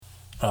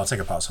I'll take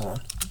a pause. Hold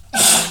on.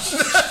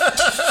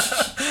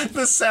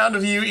 The sound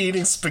of you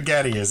eating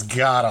spaghetti is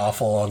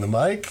god-awful on the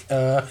mic.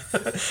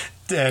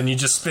 And you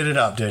just spit it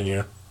up, didn't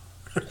you?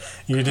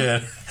 You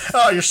did.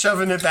 Oh, you're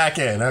shoving it back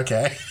in.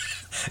 Okay.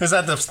 Was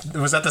that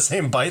the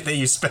same bite that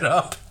you spit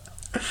up?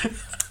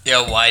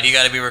 Yo, why do you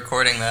got to be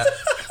recording that?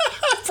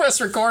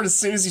 Press record as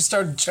soon as you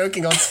started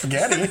choking on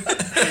spaghetti.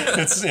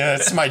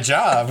 It's my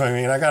job. I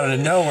mean, I gotta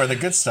know where the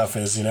good stuff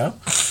is, you know?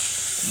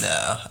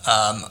 No.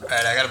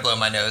 Alright, I gotta blow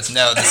my nose.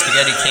 No, the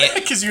spaghetti can't...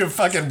 Because you have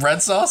fucking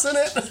red sauce in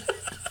it?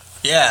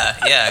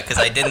 Yeah, because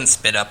I didn't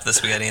spit up the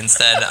spaghetti.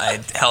 Instead,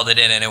 I held it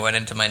in and it went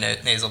into my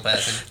nasal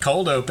passage.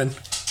 Cold open.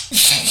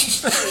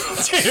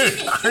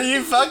 Dude, are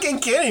you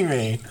fucking kidding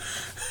me?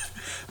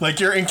 Like,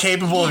 you're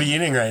incapable of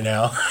eating right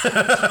now.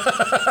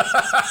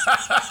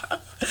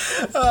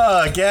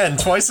 Again,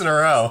 twice in a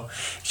row.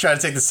 Try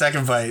to take the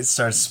second bite,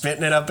 start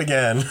spitting it up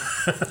again.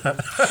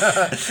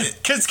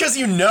 Because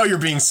you know you're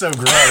being so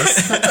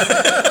gross.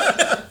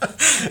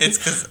 It's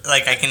because,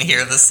 like, I can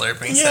hear the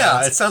slurping sounds.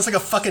 Yeah, it sounds like a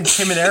fucking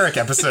Tim and Eric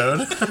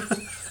episode.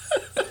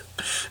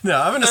 No,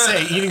 I'm going to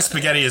say eating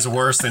spaghetti is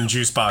worse than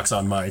juice box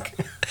on mic.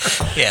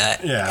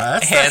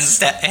 Yeah. Hands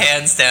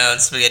down,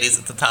 spaghetti's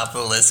at the top of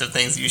the list of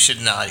things you should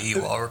not eat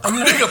while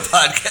recording a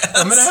podcast.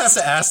 I'm going to have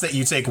to ask that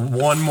you take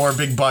one more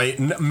big bite,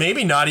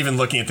 maybe not even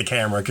looking at the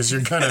camera, because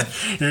you're going to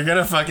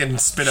fucking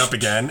spit up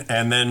again,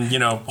 and then,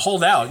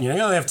 hold out. You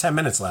only have 10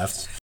 minutes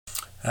left.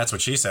 That's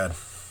what she said.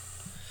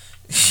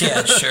 Yeah,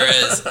 it sure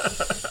is.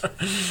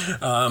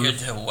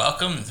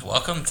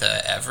 Welcome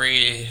to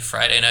every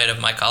Friday night of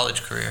my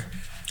college career.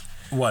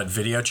 What,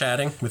 video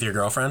chatting with your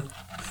girlfriend?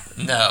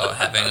 No,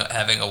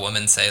 having a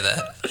woman say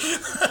that.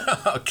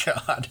 Oh,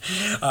 God.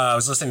 I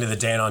was listening to the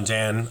Dan on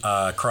Dan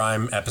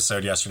crime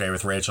episode yesterday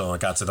with Rachel,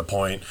 and it got to the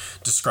point,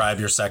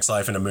 describe your sex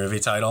life in a movie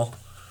title.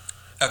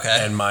 Okay.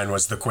 And mine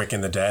was The Quick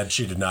and the Dead.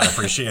 She did not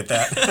appreciate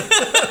that.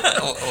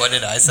 What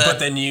did I say? But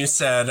then you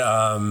said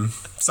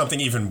something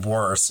even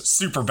worse,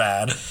 super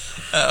bad.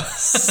 Oh.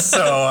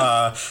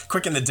 So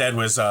Quick and the Dead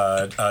was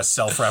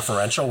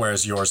self-referential,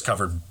 whereas yours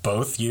covered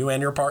both you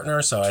and your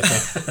partner. So I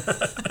think...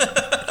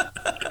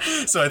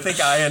 So I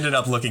think I ended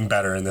up looking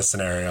better in this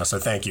scenario. So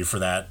thank you for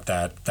that.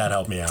 That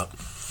helped me out.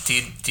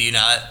 Do you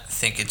not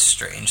think it's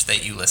strange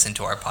that you listen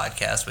to our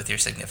podcast with your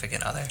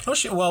significant other? Oh,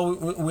 shit. Well,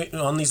 we,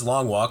 on these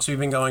long walks we've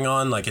been going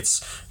on, like,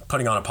 it's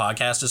putting on a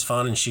podcast is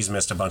fun, and she's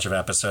missed a bunch of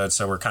episodes,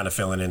 so we're kind of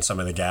filling in some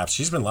of the gaps.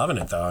 She's been loving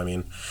it, though. I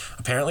mean,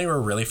 apparently we're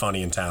really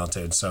funny and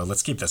talented, so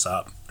let's keep this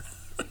up.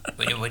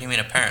 What do you mean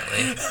apparently?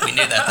 We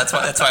knew that.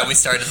 That's why we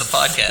started the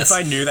podcast. If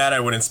I knew that,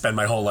 I wouldn't spend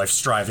my whole life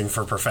striving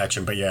for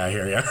perfection, but yeah, I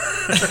hear you.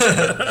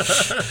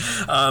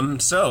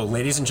 So,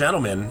 ladies and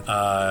gentlemen,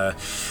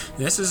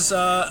 this is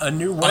a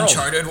new world.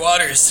 Uncharted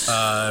waters.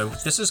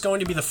 This is going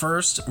to be the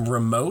first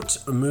remote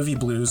Movie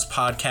Blues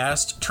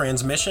podcast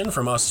transmission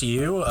from us to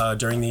you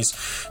during these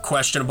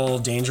questionable,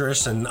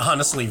 dangerous, and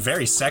honestly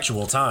very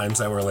sexual times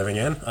that we're living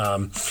in.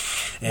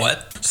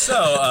 What?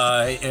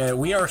 So,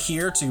 we are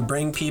here to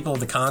bring people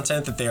the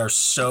content that they are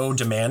so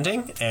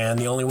demanding, and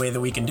the only way that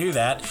we can do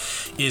that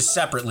is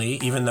separately,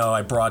 even though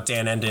I brought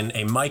Dan Endon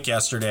a mic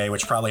yesterday,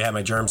 which probably had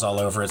my germs all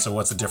over it, so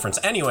what's the difference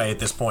anyway at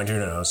this point? Who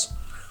knows?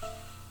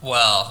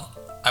 Well,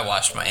 I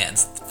washed my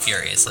hands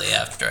furiously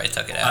after I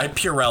took it out. I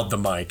Purelled the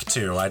mic,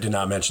 too. I did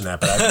not mention that,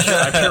 but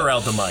I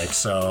Purelled the mic.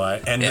 So, I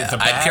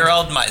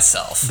Purelled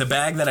myself. The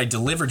bag that I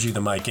delivered you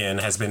the mic in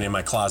has been in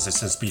my closet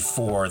since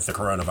before the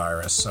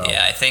coronavirus. So.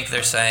 Yeah, I think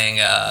they're saying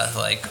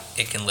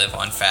it can live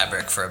on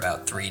fabric for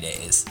about 3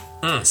 days.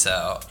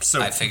 So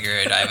I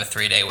figured I have a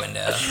 3-day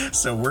window.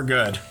 So we're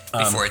good.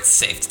 Before it's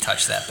safe to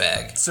touch that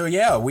bag. So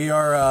yeah, we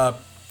are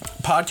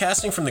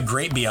podcasting from the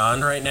great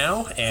beyond right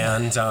now,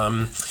 and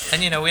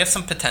we have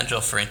some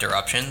potential for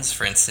interruptions.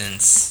 For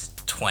instance,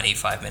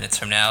 25 minutes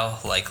from now,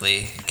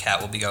 likely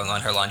Kat will be going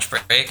on her lunch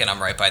break, and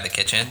I'm right by the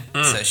kitchen,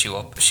 so she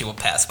will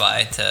pass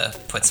by to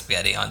put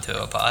spaghetti onto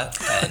a pot,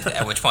 and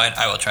at which point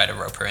I will try to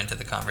rope her into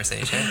the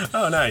conversation.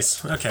 Oh,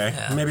 nice. Okay,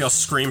 yeah. Maybe I'll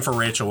scream for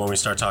Rachel when we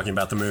start talking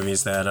about the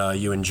movies that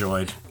you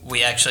enjoyed.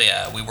 We actually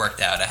we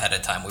worked out ahead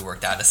of time. We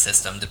worked out a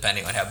system.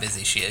 Depending on how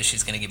busy she is,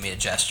 she's going to give me a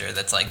gesture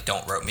that's like,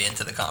 "Don't rope me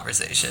into the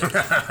conversation."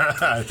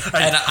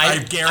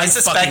 I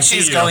suspect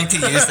she's going to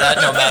use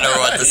that no matter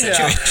what the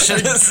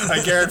situation is.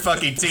 I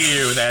guarantee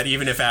you that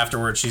even if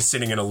afterwards she's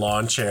sitting in a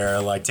lawn chair,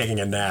 like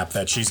taking a nap,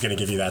 that she's going to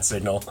give you that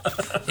signal.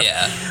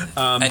 Yeah,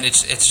 and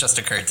it's just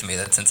occurred to me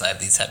that since I have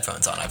these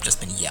headphones on, I've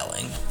just been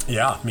yelling.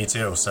 Yeah, me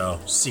too.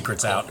 So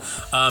secrets out.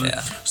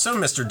 So,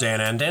 Mr. Dan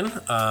Endon,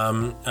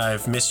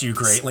 I've missed you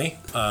greatly.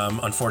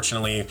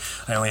 Unfortunately,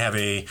 I only have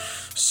a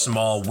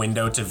small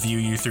window to view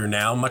you through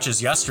now, much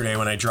as yesterday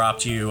when I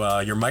dropped you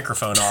your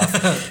microphone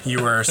off.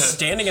 You were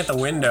standing at the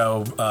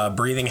window,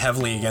 breathing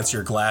heavily against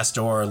your glass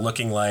door,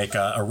 looking like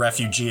a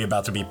refugee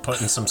about to be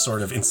put in some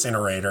sort of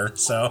incinerator.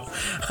 So,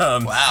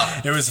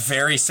 wow. It was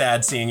very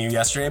sad seeing you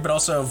yesterday, but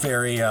also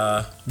very,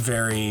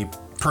 very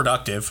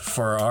productive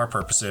for our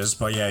purposes.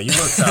 But yeah, you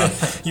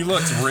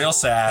looked real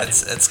sad.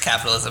 It's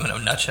capitalism in a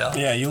nutshell.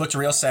 Yeah, you looked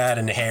real sad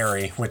and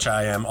hairy, which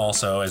I am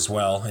also as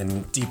well,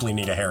 and deeply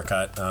need a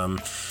haircut.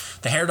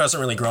 The hair doesn't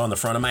really grow on the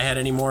front of my head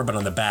anymore, but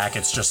on the back,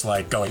 it's just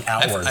like going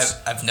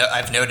outwards. I've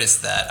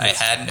noticed that.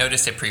 Yes. I had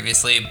noticed it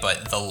previously,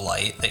 but the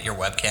light that your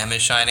webcam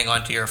is shining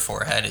onto your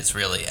forehead is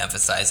really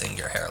emphasizing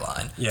your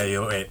hairline. Yeah,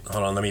 wait,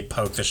 hold on, let me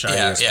poke the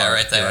shiniest part. Yeah,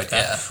 right there. Like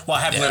yeah. Well,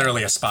 I have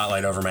literally a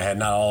spotlight over my head.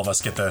 Not all of us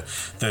get the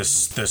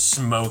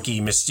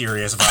smoky,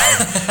 mysterious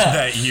vibe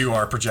that you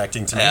are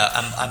projecting to me. Yeah,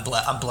 I'm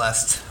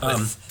blessed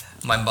with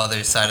my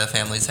mother's side of the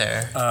family's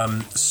hair.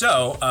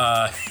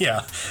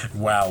 Yeah.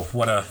 Wow,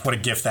 what a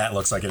gift that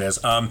looks like it is.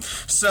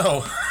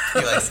 So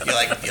you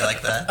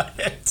like that?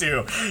 I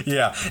do.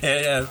 Yeah.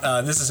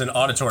 This is an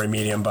auditory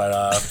medium,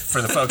 but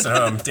for the folks at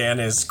home, Dan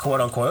is quote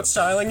unquote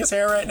styling his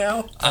hair right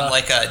now. I'm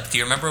do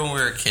you remember when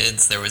we were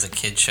kids? There was a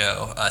kid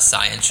show, a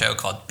science show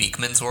called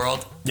Beekman's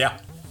World. Yeah.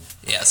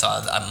 Yeah. So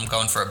I'm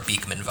going for a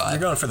Beekman vibe. You're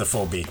going for the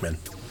full Beekman.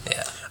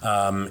 Yeah.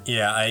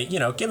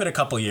 I give it a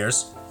couple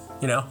years.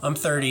 I'm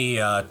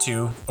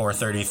 32 or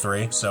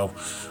 33, so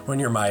when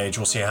you're my age,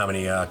 we'll see how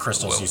many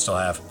crystals you still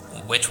have.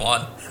 Which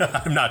one?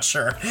 I'm not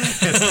sure.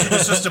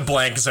 It's just a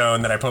blank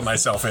zone that I put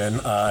myself in.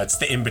 It's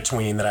the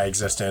in-between that I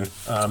exist in.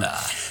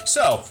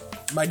 So,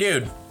 my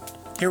dude,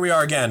 here we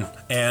are again,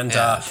 and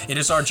it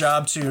is our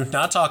job to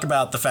not talk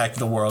about the fact that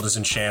the world is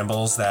in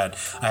shambles, that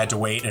I had to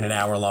wait in an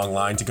hour-long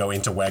line to go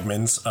into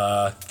Wegmans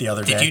the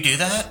other day. Did you do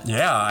that?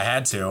 Yeah, I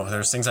had to.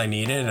 There's things I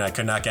needed, and I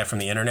could not get from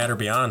the internet or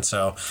beyond,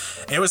 so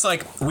it was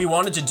like we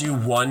wanted to do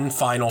one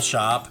final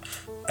shop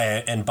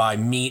and buy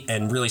meat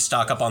and really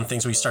stock up on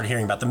things. We started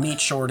hearing about the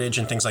meat shortage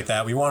and things like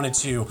that. We wanted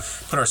to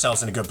put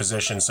ourselves in a good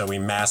position, so we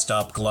masked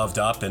up, gloved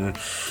up, and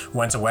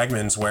went to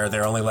Wegmans, where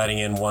they're only letting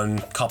in one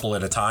couple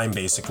at a time,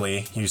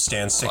 basically. You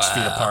stand 6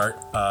 feet apart.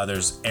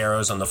 There's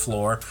arrows on the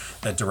floor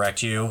that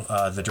direct you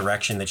the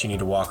direction that you need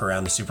to walk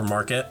around the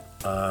supermarket.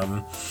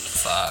 And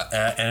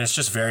it's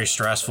just very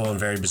stressful and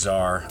very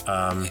bizarre.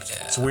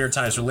 It's weird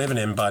times we're living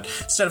in, but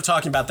instead of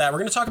talking about that, we're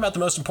going to talk about the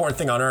most important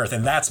thing on earth,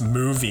 and that's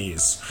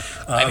movies.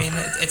 I mean,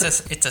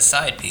 it's a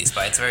side piece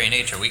by its very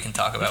nature. We can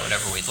talk about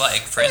whatever we'd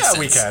like. For instance,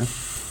 we can.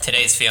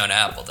 Today's Fiona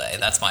Apple Day.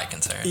 That's my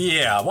concern.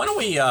 Yeah, why don't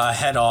we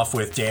head off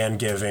with Dan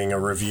giving a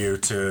review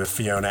to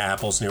Fiona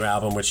Apple's new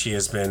album, which he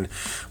has been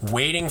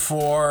waiting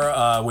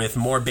for with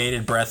more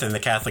bated breath than the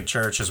Catholic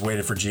Church has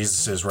waited for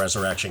Jesus'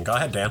 resurrection. Go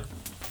ahead, Dan.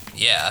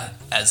 Yeah,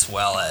 as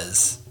well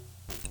as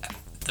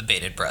the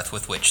bated breath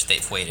with which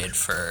they've waited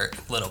for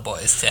little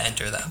boys to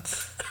enter them.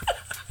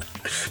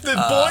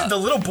 The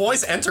little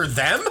boys enter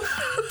them?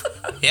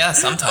 Yeah,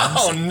 sometimes.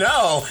 Oh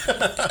no,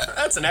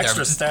 that's an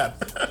extra step.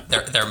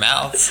 Their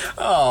mouths.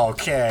 Oh,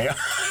 okay.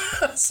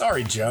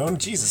 Sorry, Joan.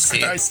 Jesus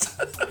Christ.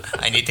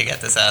 I need to get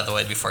this out of the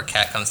way before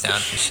Kat comes down,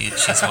 because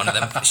she's one of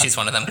them. She's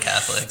one of them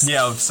Catholics.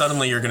 Yeah.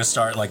 Suddenly you're gonna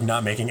start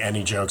not making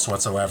any jokes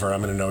whatsoever.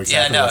 I'm gonna know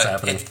exactly what's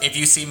happening. If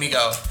you see me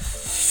go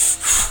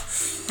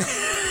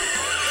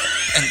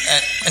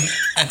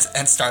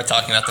and start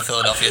talking about the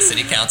Philadelphia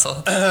City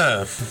Council,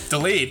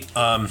 delete.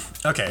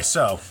 Okay,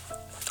 so.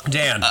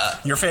 Dan,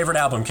 your favorite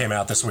album came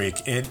out this week.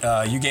 You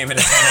gave it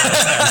a 10 out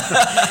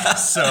of 10.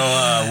 So,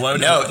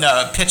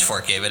 No,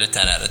 Pitchfork gave it a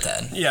 10 out of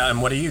 10. Yeah, and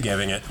what are you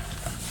giving it?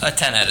 A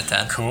 10 out of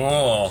 10.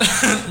 Cool.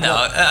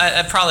 No,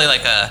 I probably a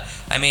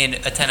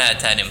 10 out of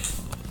 10,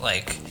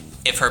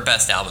 if her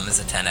best album is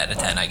a 10 out of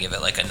 10, I give it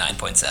a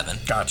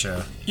 9.7.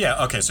 Gotcha.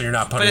 Yeah, okay, so you're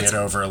not putting it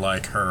over her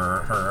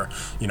her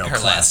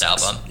classics. Last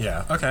album.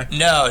 Yeah, okay.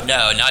 No,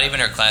 not even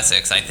her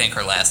classics. I think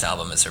her last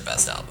album is her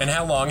best album. And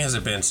how long has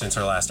it been since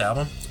her last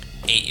album?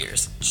 8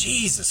 years.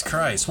 Jesus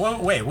Christ.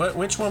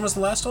 Which one was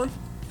the last one?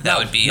 That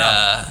would be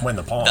When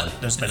the Pawn.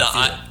 There's been a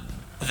few.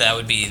 That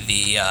would be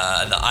the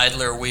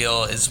idler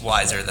wheel is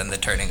wiser than the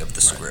turning of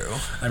the screw.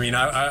 I mean,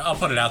 I'll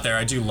put it out there.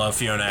 I do love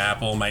Fiona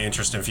Apple. My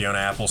interest in Fiona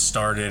Apple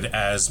started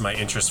as my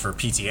interest for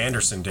P.T.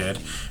 Anderson did,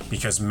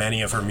 because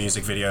many of her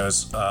music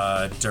videos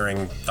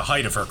during the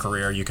height of her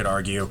career, you could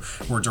argue,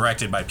 were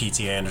directed by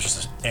P.T.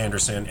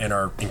 Anderson and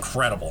are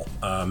incredible.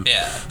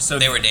 So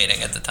they were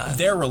dating at the time.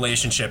 Their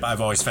relationship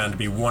I've always found to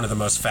be one of the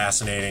most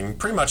fascinating,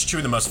 pretty much two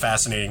of the most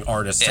fascinating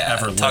artists to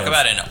ever live. Talk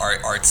about an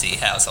artsy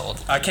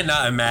household. I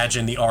cannot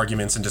imagine the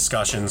arguments and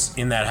discussions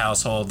in that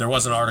household. There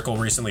was an article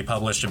recently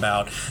published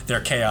about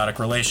their chaotic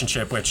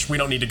relationship, which we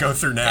don't need to go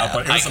through now,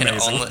 but it was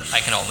amazing. I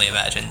can only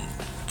imagine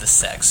the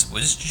sex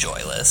was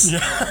joyless. Yeah.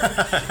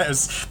 It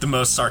was the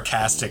most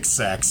sarcastic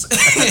sex.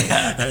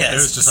 It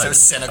was just so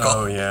cynical.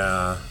 Oh,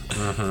 yeah.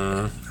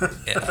 Mm-hmm.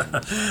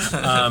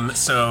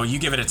 So you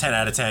give it a 10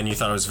 out of 10. You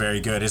thought it was very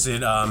good. Is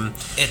it?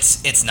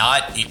 It's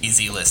not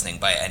easy listening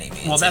by any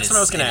means. Well, that's what I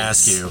was going to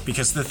ask you,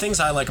 because the things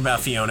I like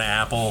about Fiona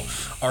Apple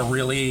are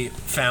really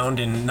found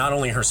in not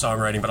only her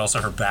songwriting but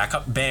also her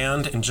backup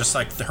band and just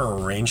her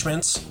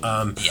arrangements.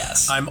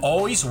 Yes. I'm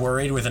always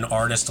worried with an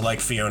artist like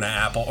Fiona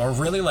Apple, or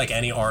really like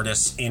any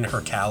artist in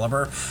her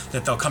caliber,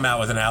 that they'll come out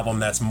with an album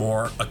that's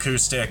more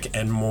acoustic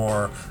and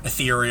more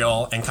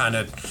ethereal and kind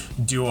of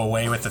do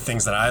away with the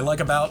things that I like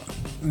about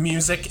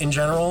music in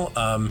general.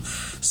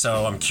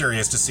 So I'm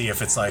curious to see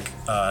if it's like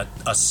a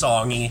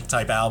songy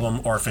type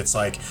album or if it's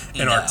like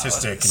an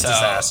artistic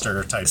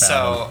disaster type album.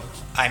 So,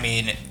 I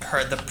mean,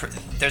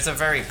 there's a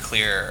very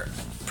clear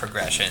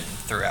progression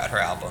throughout her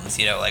albums.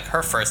 You know, like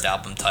her first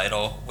album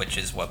title, which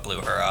is what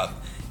blew her up,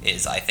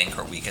 is I think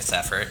her weakest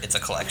effort. It's a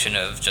collection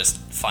of just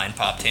fine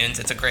pop tunes.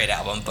 It's a great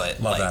album,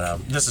 but love that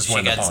album. This is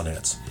When the Pawn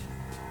Hits.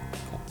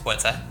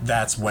 What's that?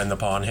 That's When the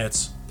Pawn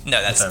Hits.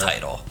 No, that's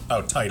Title.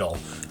 Oh, Title.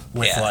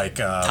 With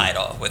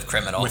Title with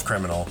Criminal. With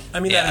Criminal. I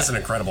mean, that is an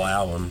incredible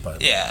album,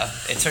 but yeah,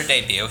 it's her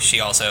debut. She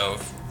also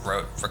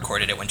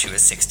recorded it when she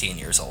was 16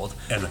 years old.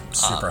 And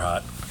super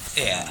hot.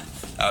 Yeah.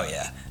 Oh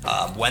yeah.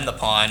 When the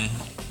Pawn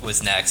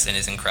was next and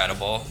is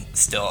incredible.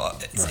 Still,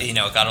 you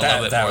know, it got a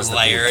little bit more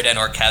layered and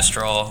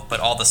orchestral, but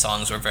all the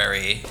songs were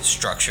very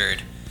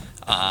structured.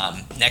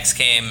 Next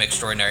came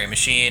Extraordinary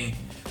Machine,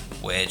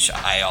 which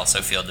I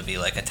also feel to be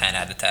like a 10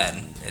 out of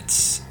 10.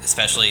 It's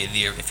especially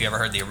if you ever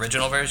heard the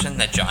original version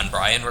that John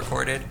Bryan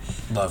recorded.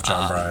 Love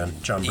John Bryan.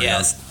 John Bryan.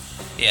 Yes.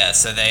 Yeah,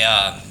 so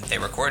they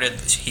recorded,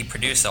 he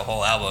produced the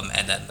whole album,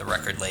 and then the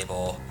record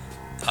label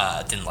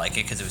didn't like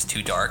it because it was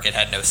too dark. It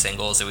had no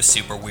singles. It was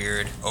super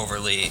weird,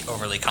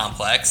 overly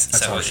complex.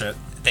 That's horseshit.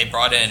 They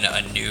brought in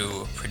a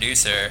new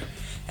producer,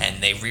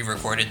 and they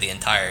re-recorded the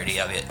entirety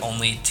of it.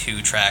 Only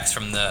 2 tracks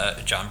from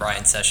the John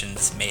Bryan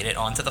sessions made it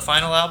onto the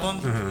final album.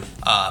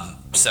 Mm-hmm.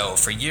 So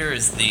for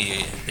years,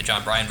 the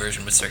John Bryan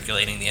version was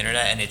circulating the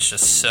internet, and it's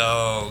just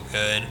so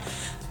good.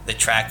 The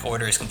track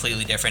order is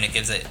completely different.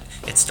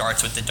 It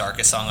starts with the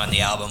darkest song on the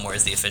album,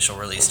 whereas the official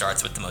release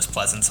starts with the most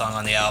pleasant song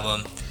on the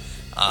album.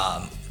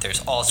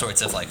 There's all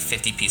sorts of like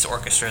 50-piece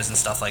orchestras and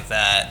stuff like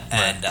that.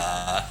 Right.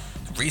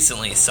 And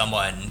recently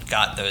someone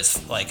got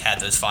those, like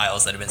had those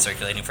files that have been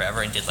circulating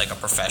forever and did like a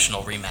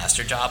professional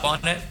remaster job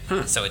on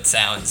it. So it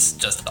sounds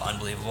just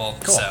unbelievable.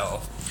 Cool.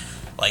 So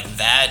like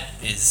that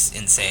is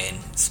insane.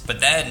 But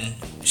then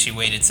she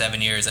waited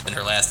 7 years, and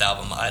her last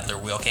album, Idler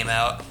Wheel, came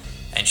out,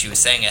 and she was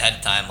saying ahead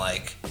of time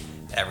like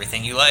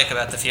everything you like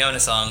about the Fiona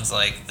songs,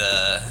 like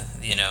the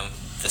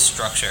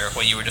structure,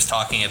 what you were just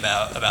talking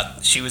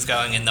about she was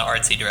going in the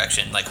artsy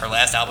direction. Like her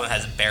last album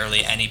has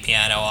barely any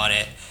piano on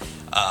it.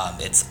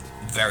 It's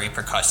very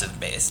percussive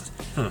based.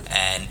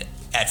 And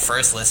at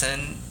first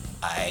listen,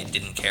 I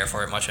didn't care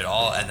for it much at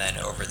all, and then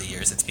over the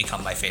years it's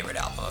become my favorite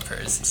album of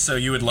hers. So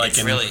you would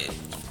liken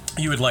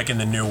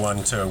the new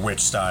one to which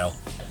style?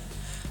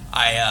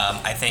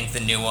 I think the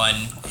new one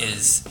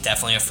is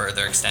definitely a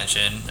further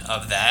extension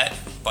of that,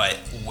 but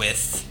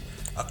with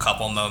a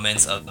couple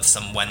moments of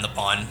some When the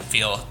Pawn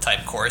feel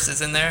type choruses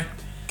in there.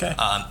 Okay.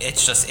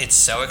 It's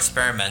so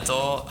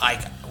experimental.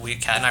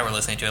 Kat and I were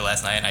listening to it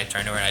last night, and I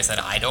turned to her and I said,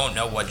 I don't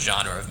know what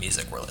genre of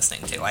music we're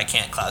listening to. I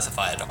can't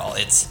classify it at all.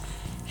 It's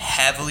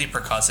heavily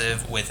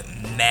percussive with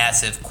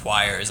massive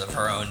choirs of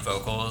her own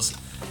vocals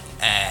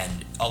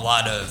and a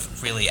lot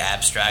of really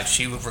abstract.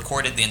 She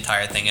recorded the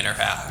entire thing in her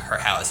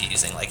house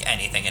using like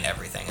anything and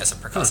everything as a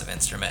percussive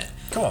instrument.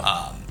 Cool.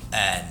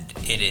 And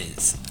it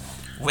is.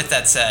 With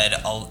that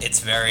said, it's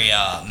very,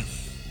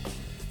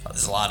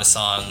 there's a lot of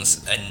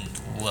songs and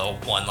little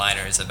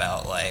one-liners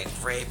about, like,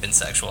 rape and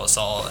sexual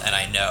assault, and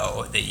I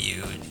know that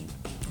you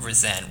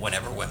resent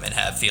whenever women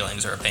have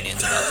feelings or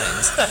opinions about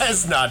things.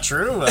 That's not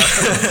true,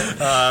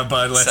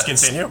 but let's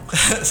continue.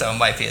 So it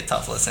might be a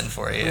tough listen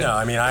for you. No,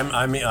 I mean, I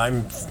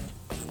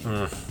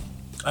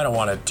don't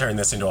want to turn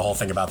this into a whole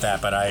thing about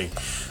that, but I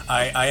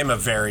am a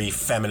very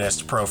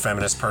feminist,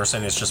 pro-feminist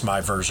person. It's just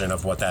my version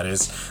of what that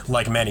is.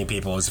 Like many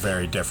people, is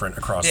very different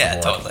across the board.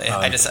 Yeah, totally.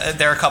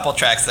 There are a couple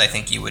tracks that I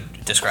think you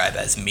would describe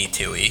as Me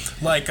Too-y.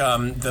 Like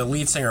the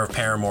lead singer of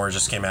Paramore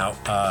just came out,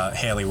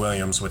 Hayley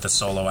Williams, with a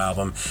solo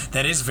album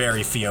that is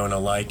very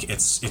Fiona-like.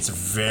 It's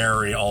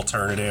very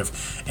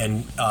alternative,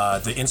 and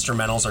the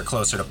instrumentals are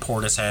closer to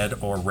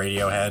Portishead or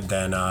Radiohead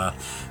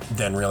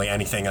than really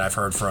anything that I've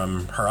heard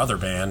from her other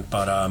band.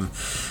 But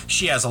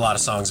she has a lot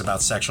of songs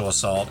about sexual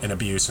assault and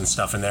abuse and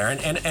stuff in there,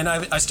 and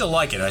I still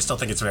like it. I still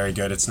think it's very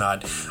good. It's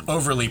not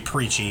overly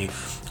preachy,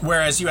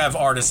 whereas you have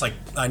artists like,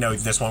 I know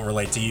this won't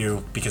relate to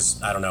you because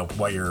I don't know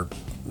what your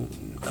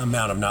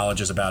amount of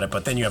knowledge is about it,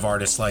 but then you have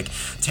artists like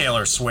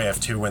Taylor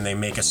Swift who, when they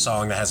make a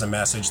song that has a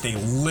message, they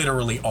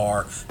literally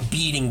are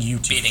beating you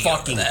to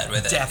fucking death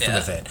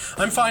with it.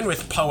 I'm fine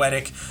with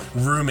poetic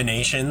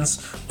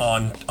ruminations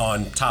on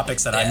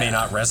topics that I may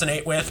not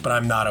resonate with, but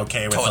I'm not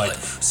okay with like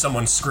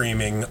someone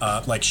screaming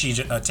like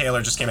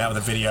Taylor just came out with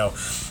a video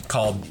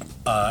called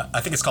I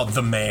think it's called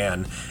The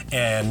Man,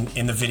 and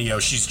in the video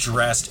she's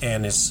dressed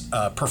and is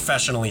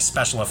professionally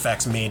special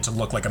effects made to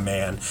look like a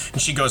man,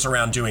 and she goes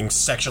around doing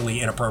sexually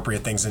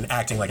inappropriate things and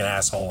acting like an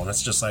asshole, and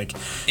it's just like,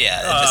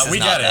 we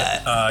get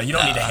it. You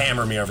don't need to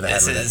hammer me over the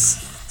head with it.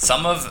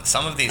 Some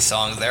of these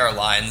songs, there are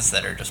lines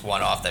that are just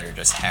one-off that are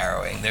just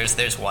harrowing.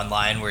 There's one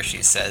line where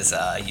she says,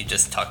 "You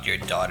just tucked your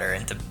daughter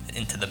into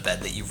the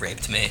bed that you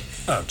raped me."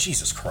 Oh,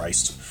 Jesus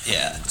Christ!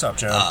 Yeah. What's up,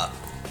 Joan?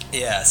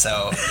 Yeah.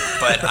 So,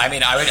 but I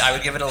mean, I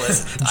would give it a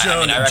listen.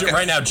 Joan,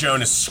 right now,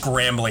 Joan is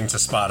scrambling to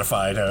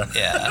Spotify to.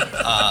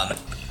 Yeah.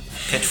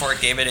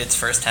 Pitchfork gave it its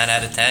first 10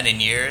 out of 10 in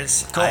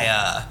years. Cool.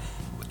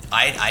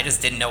 I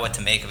just didn't know what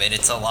to make of it.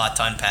 It's a lot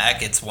to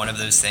unpack. It's one of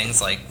those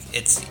things, like,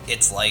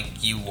 it's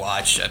like you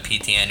watch a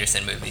P.T.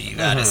 Anderson movie. You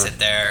gotta sit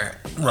there.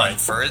 Right.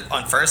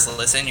 On first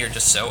listen, you're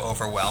just so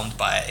overwhelmed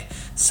by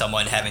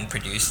someone having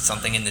produced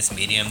something in this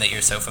medium that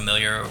you're so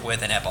familiar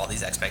with and have all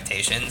these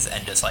expectations,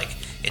 and just, like,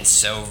 it's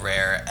so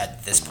rare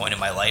at this point in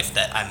my life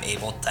that I'm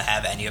able to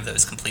have any of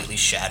those completely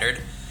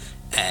shattered.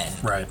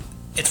 And Right.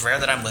 it's rare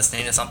that I'm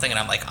listening to something and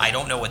I'm like, I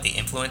don't know what the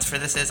influence for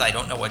this is. I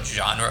don't know what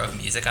genre of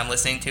music I'm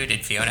listening to.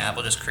 Did Fiona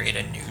Apple just create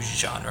a new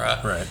genre?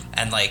 Right.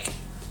 And, like,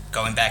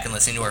 going back and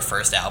listening to her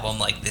first album,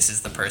 like, this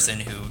is the person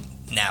who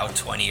now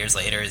 20 years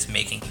later is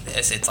making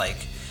this. It's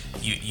like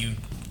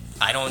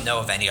I don't know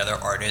of any other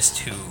artist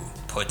who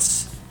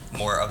puts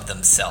more of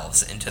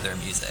themselves into their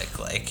music.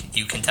 Like,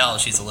 you can tell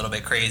she's a little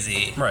bit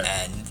crazy, right.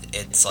 And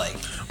it's like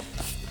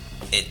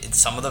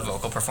some of the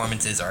vocal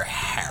performances are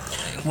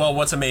harrowing. Well,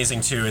 what's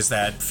amazing too is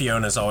that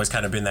Fiona's always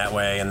kind of been that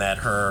way, and that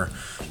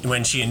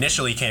when she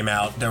initially came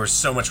out, there was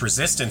so much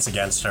resistance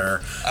against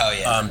her. Oh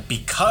yeah.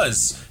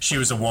 Because she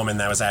was a woman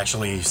that was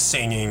actually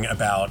singing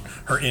about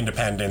her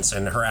independence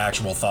and her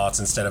actual thoughts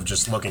instead of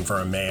just looking for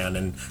a man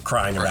and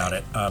crying about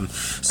it.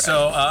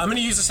 So I'm going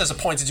to use this as a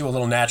point to do a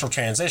little natural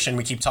transition.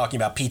 We keep talking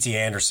about P.T.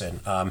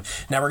 Anderson. Now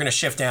we're going to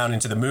shift down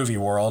into the movie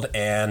world,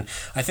 and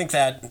I think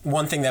that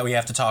one thing that we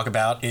have to talk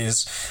about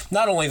is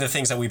not only the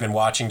things that we've been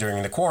watching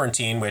during the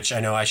quarantine, which I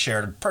know I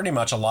shared pretty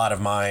much a lot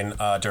of mine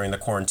during the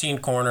quarantine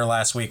corner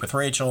last week with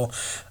Rachel.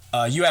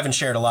 You haven't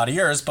shared a lot of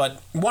yours,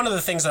 but one of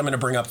the things I'm going to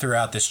bring up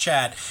throughout this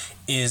chat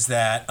is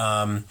that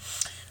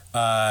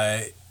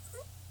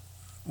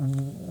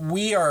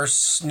we are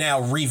now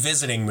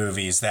revisiting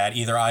movies that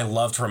either I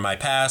loved from my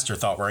past or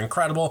thought were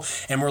incredible,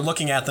 and we're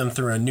looking at them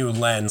through a new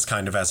lens,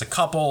 kind of as a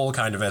couple,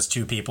 kind of as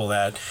two people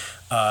that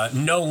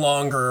no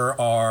longer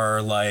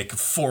are like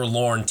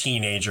forlorn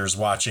teenagers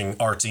watching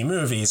artsy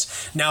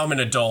movies. Now I'm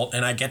an adult,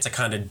 and I get to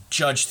kind of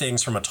judge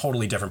things from a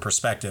totally different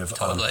perspective.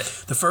 Totally.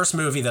 The first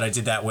movie that I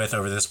did that with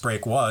over this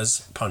break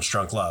was Punch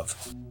Drunk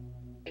Love.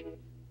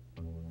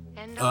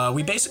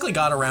 We basically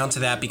got around to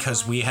that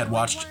because we had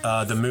watched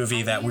the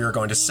movie that we were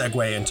going to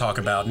segue and talk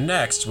about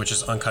next, which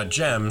is Uncut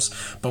Gems.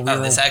 But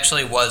this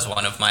actually was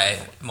one of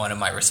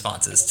my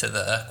responses to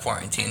the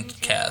quarantine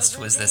cast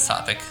was this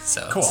topic.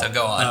 So cool. So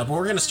go on. But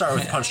we're going to start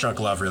with Punch Drunk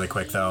Love really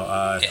quick,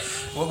 though.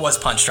 What was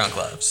Punch Drunk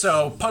Love?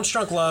 So Punch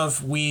Drunk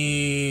Love,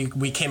 we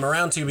came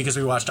around to because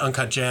we watched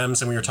Uncut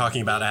Gems, and we were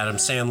talking about Adam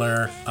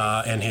Sandler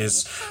and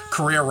his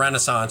career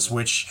renaissance,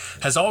 which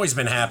has always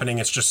been happening.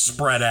 It's just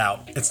spread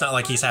out. It's not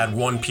like he's had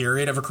one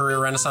period of a career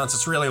renaissance.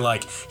 It's really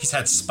like he's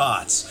had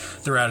spots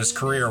throughout his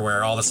career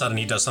where all of a sudden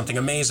he does something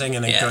amazing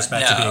and then goes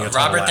back to being a total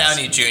Robert ass.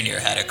 Downey Jr.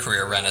 had a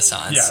career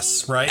renaissance.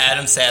 Yes, right?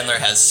 Adam Sandler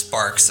has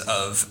sparks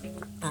of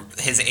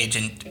his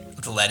agent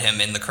led him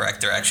in the correct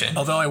direction.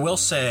 Although I will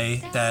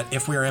say that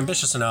if we're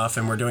ambitious enough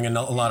and we're doing a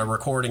lot of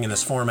recording in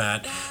this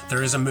format,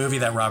 there is a movie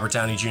that Robert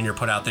Downey Jr.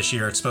 put out this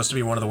year. It's supposed to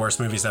be one of the worst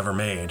movies ever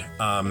made.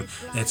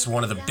 It's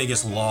one of the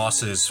biggest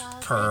losses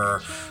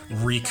per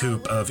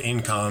recoup of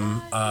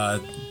income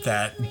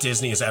that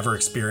Disney has ever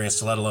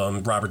experienced, let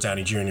alone Robert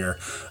Downey Jr.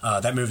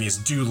 That movie is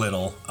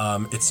Doolittle.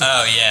 It's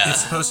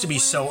supposed to be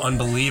so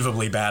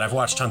unbelievably bad. I've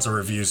watched tons of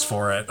reviews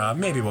for it.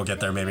 Maybe we'll get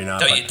there, maybe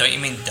not. Don't you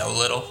mean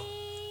Dolittle?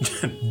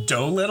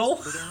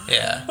 Dolittle?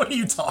 Yeah. What are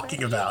you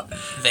talking about?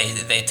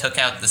 They took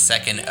out the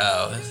second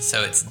O,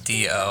 so it's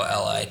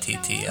Dolittle. I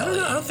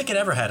don't think it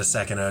ever had a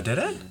second O, did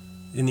it?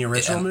 In the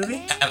original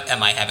movie?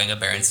 Am I having a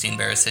Berenstein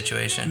Bears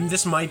situation?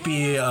 This might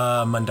be a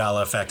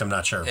Mandela effect, I'm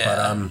not sure.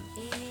 Yeah.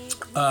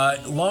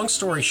 But long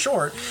story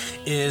short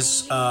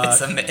is...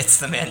 it's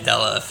the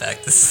Mandela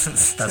effect.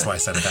 That's why I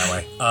said it that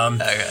way.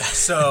 Okay.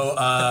 So,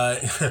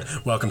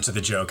 welcome to the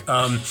joke.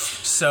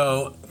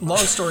 So, long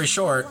story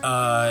short,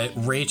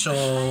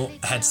 Rachel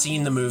had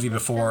seen the movie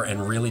before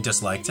and really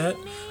disliked it.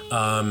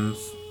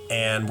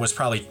 And was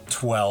probably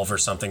 12 or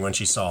something when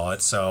she saw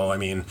it. So, I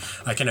mean,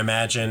 I can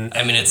imagine...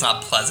 I mean, it's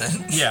not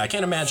pleasant. Yeah, I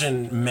can't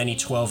imagine many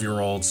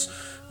 12-year-olds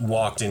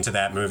walked into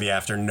that movie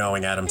after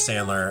knowing Adam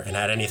Sandler and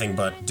had anything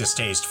but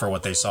distaste for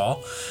what they saw.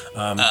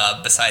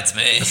 Besides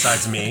me.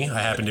 Besides me.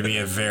 I happened to be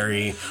a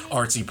very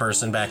artsy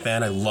person back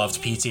then. I loved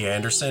P.T.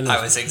 Anderson.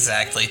 I was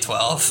exactly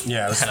 12.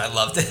 Yeah. And I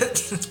loved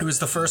it. It was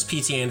the first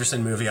P.T.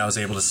 Anderson movie I was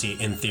able to see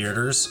in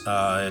theaters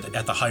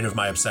at the height of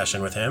my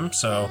obsession with him.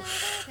 So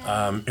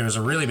it was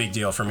a really big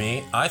deal for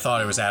me. I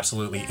thought it was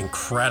absolutely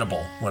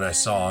incredible when I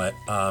saw it.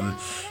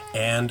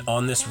 And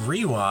on this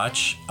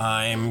rewatch,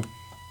 I'm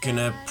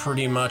gonna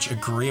pretty much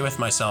agree with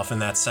myself in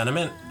that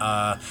sentiment.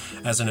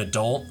 As an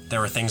adult,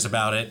 there were things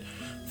about it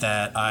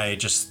that I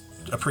just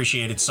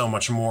appreciated so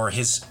much more.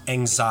 His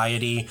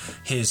anxiety,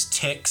 his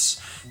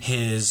tics,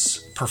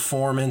 his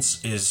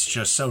performance is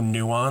just so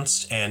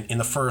nuanced, and in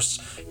the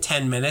first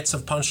 10 minutes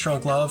of Punch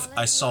Drunk Love,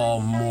 I saw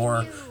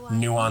more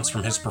nuance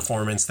from his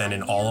performance than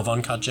in all of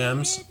Uncut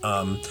Gems.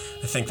 I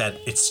think that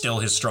it's still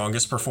his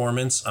strongest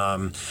performance,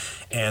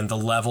 and the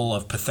level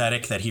of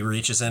pathetic that he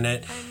reaches in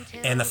it,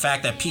 and the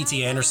fact that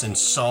P.T. Anderson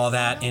saw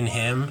that in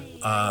him,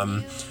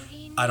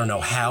 I don't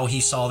know how he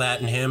saw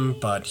that in him,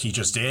 but he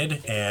just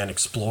did and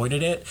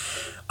exploited it.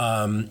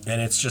 And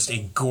it's just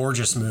a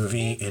gorgeous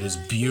movie. It is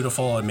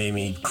beautiful. It made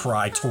me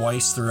cry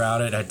twice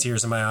throughout it. I had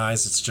tears in my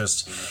eyes. It's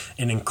just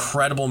an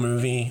incredible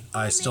movie.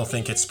 I still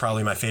think it's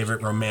probably my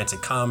favorite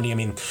romantic comedy. I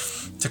mean,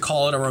 to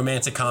call it a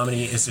romantic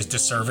comedy is a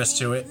disservice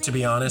to it, to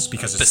be honest,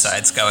 because it's...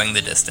 Besides Going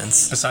the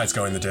Distance.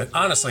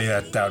 Honestly,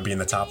 that would be in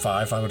the top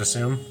 5, I would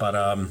assume.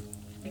 But,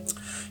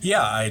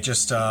 yeah,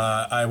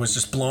 I was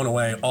just blown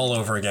away all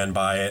over again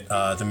by it.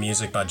 The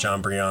music by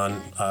John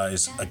Brion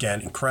is,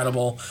 again,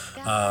 incredible.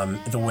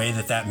 The way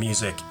that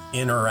music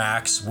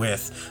interacts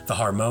with the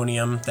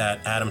harmonium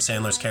that Adam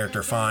Sandler's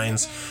character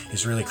finds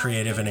is really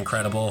creative and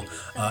incredible,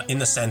 in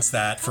the sense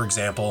that, for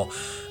example,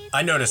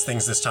 I noticed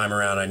things this time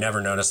around I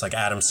never noticed, like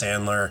Adam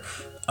Sandler...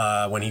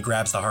 when he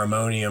grabs the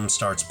harmonium,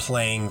 starts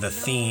playing the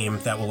theme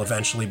that will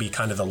eventually be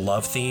kind of the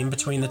love theme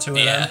between the two of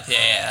them.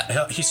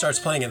 Yeah. He starts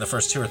playing it in the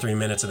first 2 or 3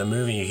 minutes of the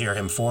movie. You hear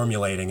him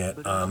formulating it.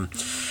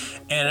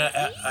 And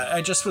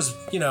I just was,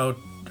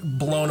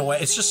 blown away.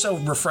 It's just so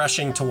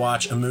refreshing to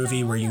watch a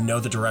movie where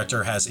the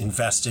director has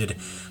invested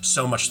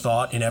so much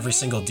thought in every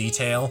single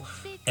detail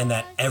and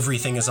that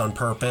everything is on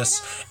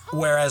purpose.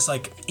 Whereas,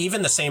 like,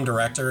 even the same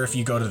director, if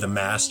you go to The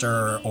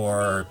Master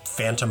or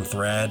Phantom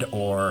Thread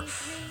or...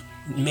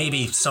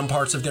 maybe some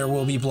parts of There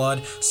Will Be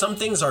Blood, some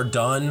things are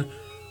done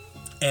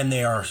and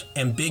they are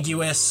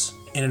ambiguous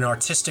in an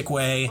artistic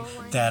way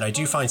that I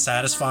do find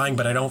satisfying,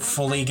 but I don't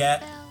fully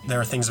get. There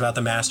are things about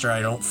The Master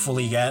I don't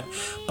fully get,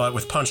 but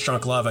with Punch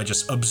Drunk Love, I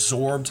just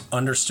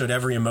understood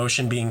every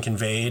emotion being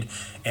conveyed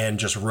and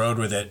just rode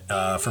with it.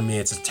 For me,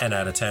 it's a 10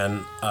 out of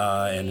 10,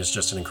 and it's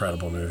just an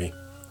incredible movie.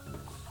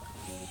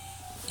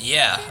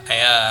 Yeah,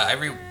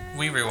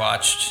 we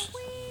rewatched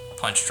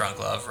Punch Drunk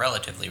Love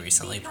relatively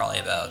recently, probably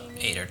about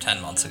 8 or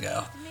 10 months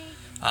ago.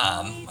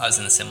 I was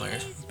in a similar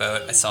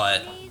boat. I saw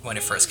it when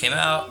it first came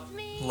out,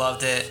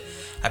 loved it.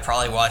 I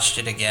probably watched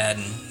it again,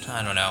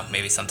 I don't know,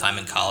 maybe sometime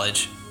in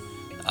college,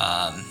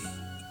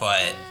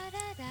 but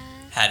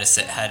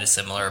had a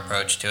similar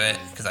approach to it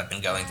because I've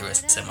been going through a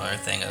similar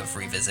thing of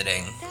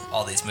revisiting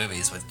all these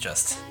movies with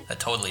just a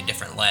totally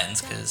different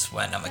lens, because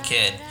when I'm a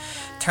kid,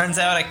 turns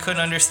out I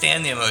couldn't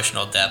understand the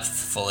emotional depth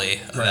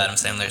fully of Adam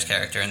Sandler's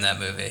character in that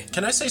movie.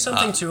 Can I say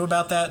something too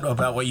about that,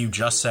 about what you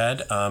just said,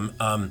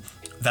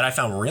 that I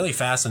found really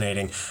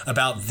fascinating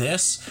about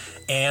this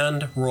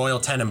and Royal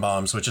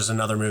Tenenbaums, which is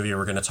another movie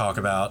we're going to talk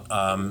about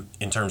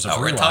in terms of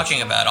rewatch. We're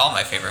talking about all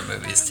my favorite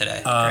movies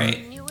today.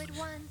 Great.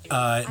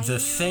 The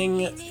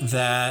thing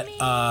that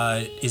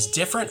is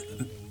different,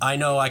 I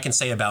know I can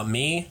say about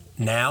me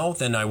now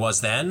than I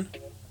was then,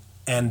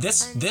 and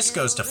this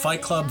goes to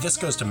Fight Club, this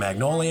goes to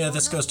Magnolia,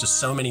 this goes to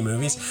so many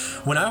movies.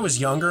 When I was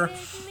younger,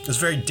 I was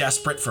very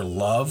desperate for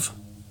love.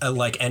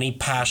 Like any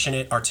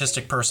passionate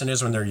artistic person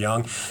is when they're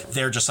young,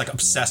 they're just like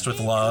obsessed with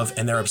love,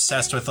 and they're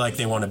obsessed with, like,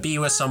 they want to be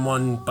with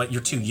someone, but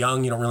you're too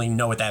young, you don't really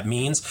know what that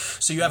means.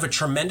 So you have a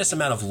tremendous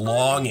amount of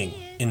longing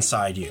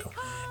inside you.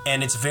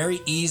 And it's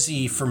very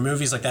easy for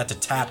movies like that to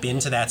tap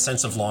into that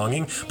sense of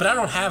longing, but I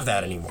don't have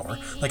that anymore.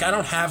 Like, I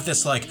don't have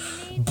this, like,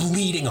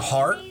 bleeding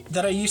heart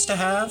that I used to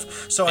have.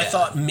 So I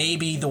thought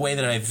maybe the way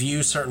that I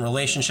view certain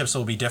relationships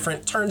will be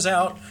different. Turns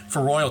out,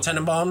 for Royal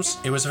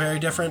Tenenbaums, it was very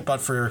different, but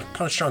for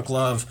Punch Drunk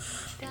Love,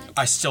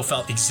 I still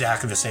felt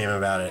exactly the same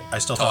about it. I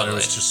still thought it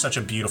was just such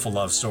a beautiful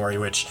love story,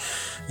 which,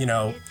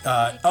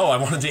 I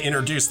wanted to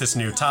introduce this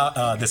new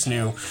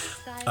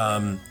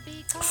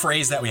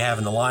phrase that we have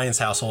in the Lyons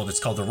household. It's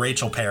called the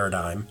Rachel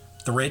paradigm.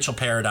 The Rachel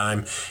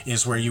paradigm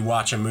is where you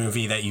watch a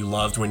movie that you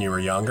loved when you were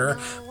younger,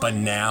 but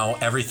now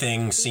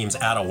everything seems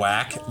out of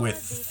whack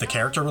with the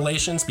character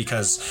relations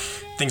because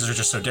things are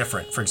just so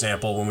different. For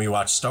example, when we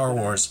watched Star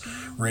Wars,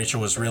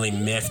 Rachel was really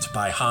miffed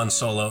by Han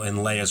Solo and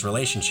Leia's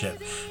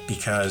relationship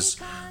because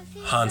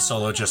Han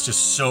Solo just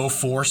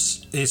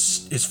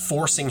is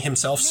forcing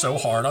himself so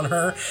hard on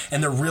her,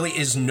 and there really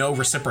is no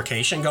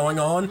reciprocation going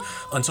on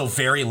until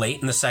very late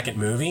in the second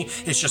movie.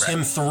 It's just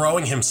him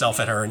throwing himself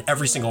at her in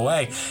every single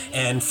way.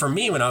 And for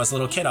me, when I was a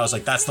little kid, I was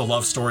like, that's the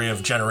love story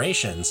of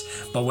generations.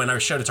 But when I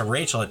showed it to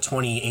Rachel at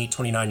 28,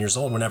 29 years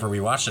old, whenever we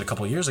watched it a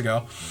couple years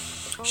ago,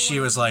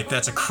 she was like,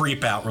 that's a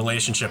creep out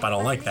relationship. I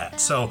don't like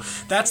that. So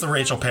that's the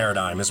Rachel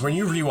paradigm, is when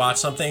you rewatch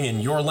something and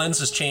your lens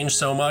has changed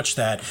so much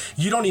that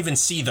you don't even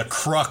see the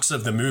crux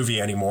of the movie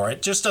anymore.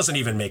 It just doesn't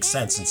even make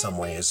sense in some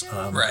ways.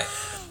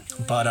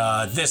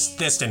 But this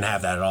didn't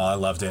have that at all. I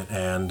loved it.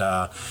 And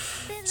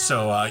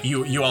so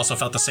you also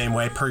felt the same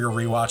way per your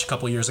rewatch a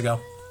couple years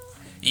ago?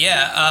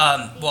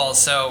 Yeah,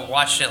 so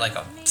watched it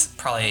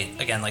probably,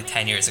 again,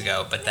 10 years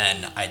ago, but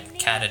then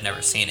Kat had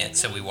never seen it,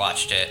 so we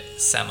watched it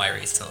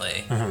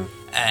semi-recently. Mm-hmm.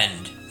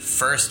 And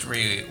first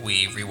we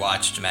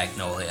rewatched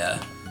Magnolia,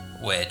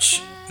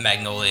 which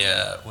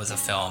Magnolia was a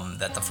film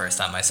that the first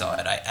time I saw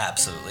it, I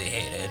absolutely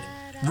hated.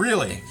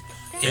 Really?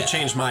 Yeah. It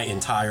changed my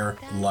entire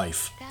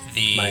life.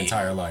 The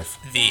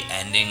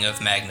ending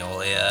of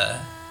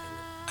Magnolia,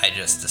 I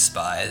just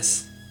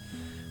despise.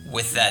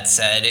 With that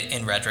said,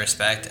 in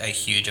retrospect, a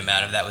huge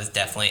amount of that was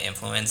definitely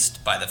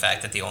influenced by the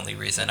fact that the only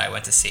reason I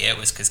went to see it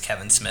was because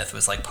Kevin Smith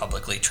was like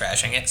publicly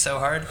trashing it so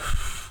hard.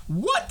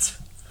 What?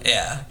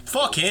 Yeah.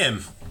 Fuck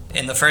him.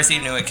 In the first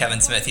evening with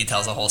Kevin Smith, he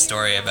tells a whole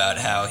story about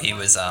how he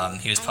was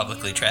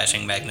publicly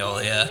trashing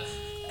Magnolia,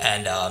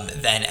 and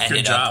then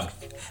ended up.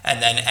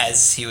 And then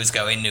as he was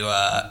going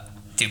to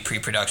do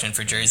pre-production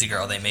for Jersey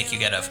Girl, they make you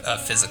get a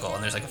physical,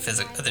 and there's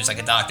like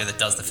a doctor that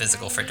does the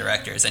physical for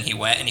directors, and he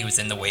went and he was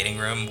in the waiting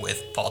room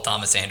with Paul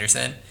Thomas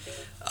Anderson,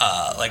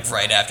 like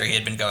right after he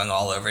had been going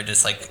all over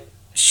just like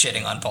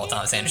shitting on Paul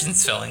Thomas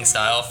Anderson's filming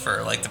style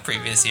for like the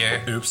previous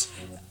year. Oops.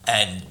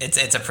 And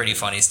it's a pretty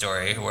funny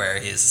story where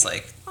he's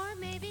like,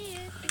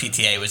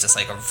 PTA was just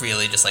like a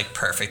really just like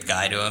perfect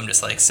guy to him,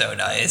 just like so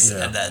nice,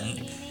 and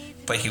then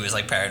but he was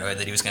like paranoid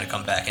that he was going to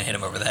come back and hit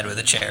him over the head with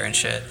a chair and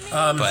shit.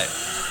 But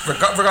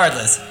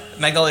regardless,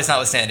 Magnolia's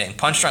notwithstanding,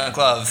 Punch Drunk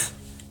Love,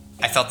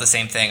 I felt the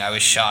same thing. I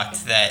was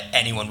shocked that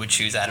anyone would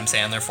choose Adam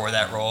Sandler for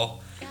that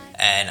role,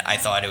 and I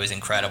thought it was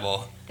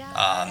incredible.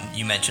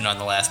 You mentioned on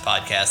the last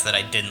podcast that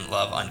I didn't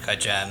love Uncut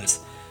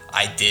Gems.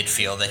 I did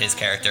feel that his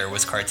character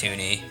was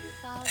cartoony,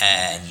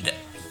 and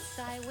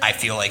I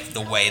feel like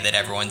the way that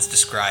everyone's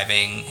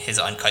describing his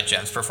Uncut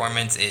Gems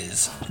performance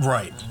is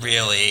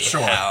really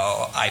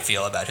how I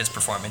feel about his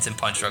performance in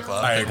Punch Drunk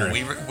Love. I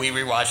agree. We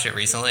rewatched it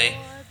recently,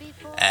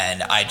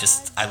 and I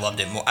loved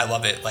it more. I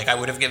love it. Like, I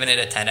would have given it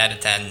a 10 out of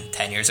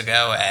 10 years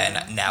ago,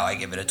 and now I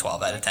give it a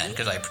 12 out of 10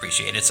 because I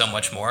appreciate it so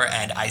much more,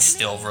 and I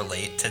still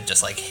relate to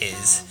just like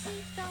his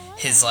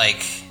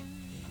like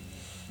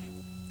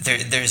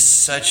there's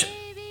such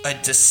a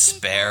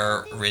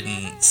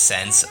despair-ridden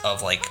sense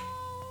of like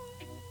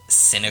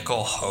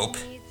cynical hope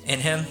in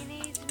him.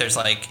 There's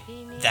like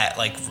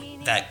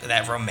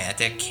that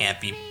romantic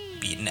can't be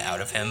beaten out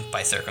of him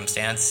by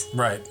circumstance.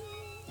 Right.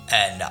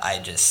 And I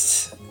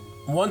just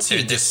once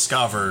he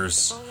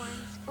discovers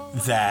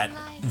that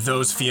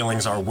those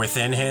feelings are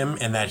within him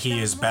and that he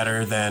is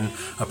better than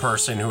a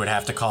person who would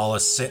have to call a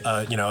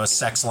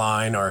sex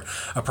line, or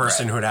a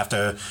person who would have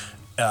to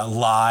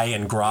lie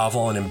and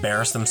grovel and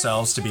embarrass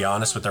themselves to be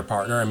honest with their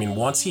partner. I mean,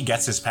 once he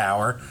gets his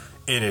power,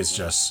 it is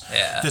just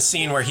the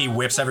scene where he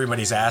whips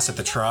everybody's ass at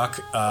the truck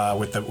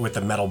with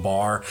the metal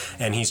bar,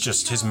 and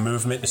his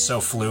movement is so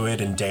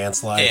fluid and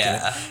dance-like.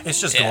 And it's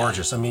just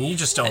gorgeous. I mean, you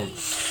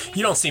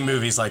don't see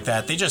movies like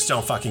that. They just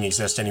don't fucking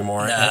exist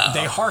anymore. No.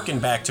 They harken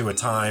back to a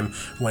time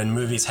when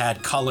movies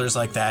had colors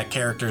like that,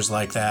 characters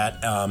like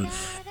that,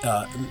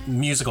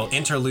 musical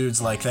interludes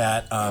like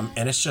that,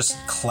 and it's just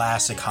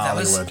classic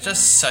Hollywood. That was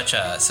just such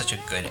a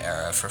good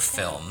era for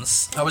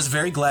films. I was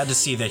very glad to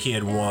see that he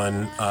had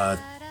won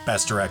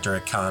Best Director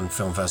at Cannes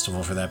Film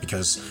Festival for that,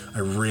 because I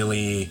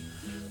really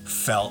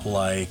felt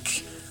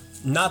like,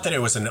 not that it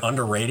was an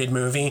underrated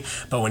movie,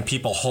 but when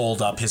people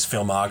hold up his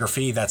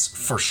filmography, that's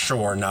for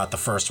sure not the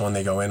first one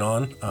they go in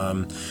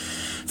on.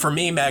 For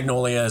me,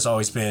 Magnolia has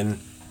always been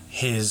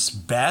his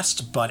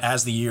best, but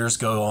as the years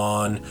go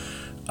on,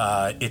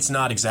 it's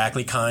not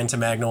exactly kind to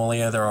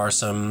Magnolia. There are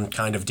some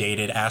kind of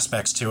dated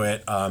aspects to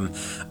it.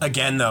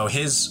 Again, though,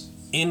 his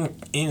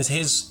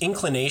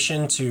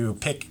inclination to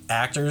pick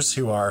actors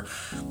who are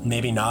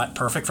maybe not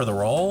perfect for the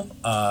role,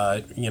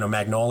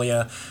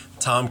 Magnolia,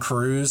 Tom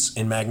Cruise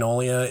in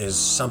Magnolia is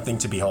something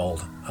to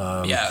behold.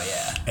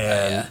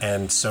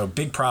 And so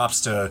big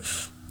props to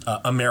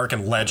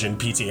American legend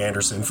P.T.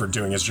 Anderson for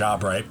doing his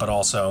job right, but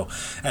also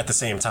at the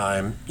same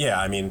time,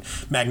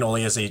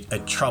 Magnolia is a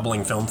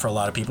troubling film for a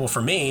lot of people.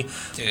 For me,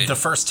 the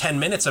first 10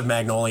 minutes of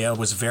Magnolia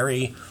was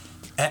very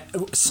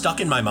stuck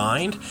in my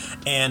mind,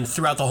 and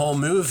throughout the whole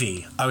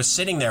movie I was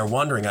sitting there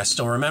wondering, I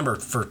still remember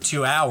for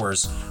 2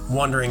 hours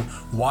wondering,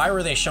 why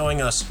were they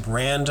showing us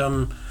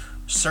random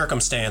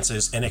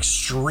circumstances and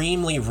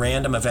extremely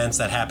random events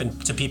that happen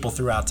to people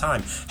throughout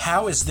time?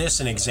 How is this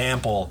an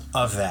example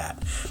of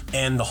that?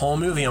 And the whole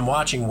movie I'm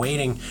watching,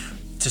 waiting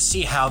to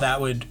see how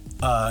that would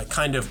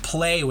kind of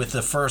play with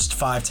the first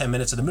 5-10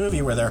 minutes of the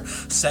movie, where they're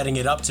setting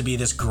it up to be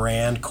this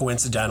grand,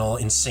 coincidental,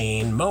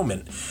 insane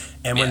moment.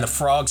 And when the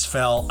frogs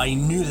fell, I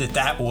knew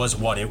that was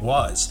what it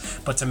was.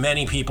 But to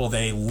many people,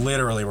 they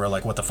literally were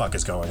like, what the fuck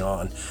is going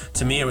on?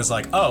 To me, it was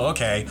like, oh,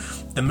 okay.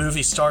 The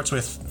movie starts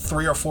with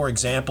 3 or 4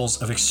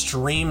 examples of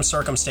extreme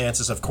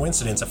circumstances of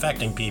coincidence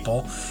affecting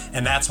people,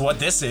 and that's what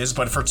this is,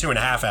 but for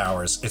 2.5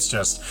 hours. It's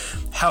just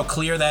how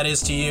clear that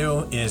is to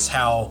you is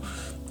how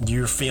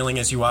you're feeling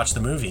as you watch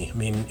the movie. I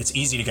mean, it's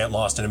easy to get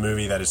lost in a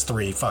movie that is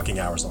 3 fucking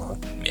hours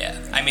long. Yeah.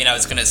 I mean, I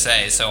was going to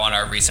say, so on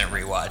our recent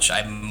rewatch,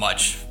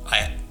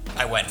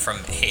 I went from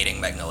hating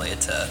Magnolia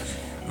to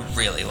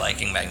really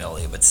liking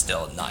Magnolia, but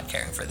still not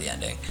caring for the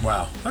ending.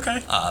 Wow.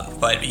 Okay.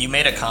 But you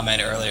made a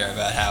comment earlier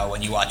about how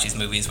when you watch these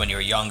movies when you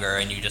were younger,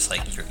 and you just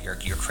like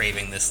you're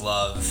craving this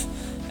love,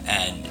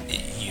 and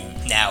you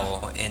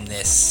now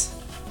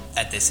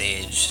at this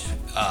age,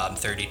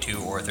 32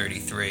 or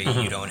 33,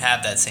 you don't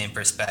have that same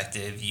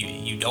perspective.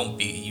 You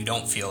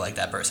don't feel like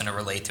that person or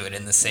relate to it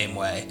in the same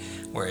way.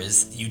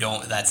 Whereas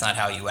that's not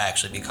how you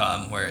actually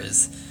become.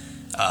 Whereas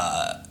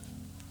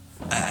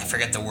I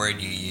forget the word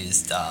you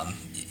used.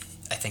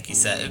 I think he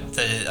said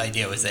the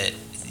idea was that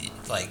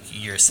like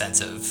your sense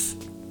of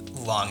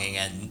longing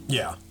and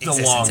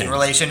existence in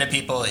relation to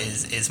people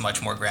is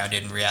much more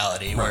grounded in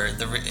reality, where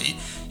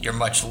you're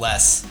much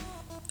less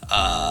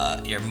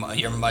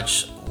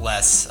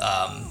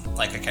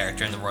like a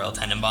character in the Royal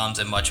Tenenbaums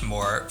and much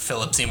more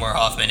Philip Seymour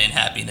Hoffman in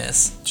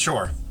Happiness.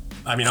 Sure.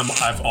 I mean,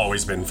 I've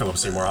always been Philip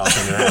Seymour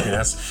Hoffman in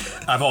Happiness.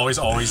 I've always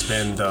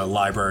been the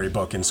library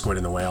book in Squid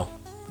and the Whale.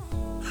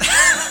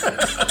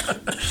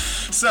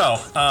 So,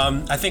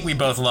 I think we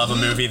both love a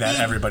movie that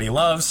everybody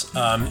loves.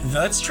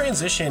 Let's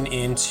transition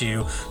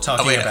into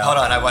talking about... Hold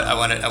on.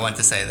 I want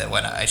to say that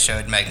when I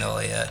showed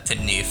Magnolia to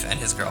Neef and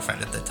his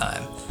girlfriend at the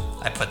time,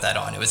 I put that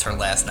on. It was her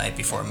last night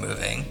before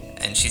moving,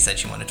 and she said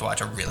she wanted to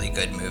watch a really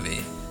good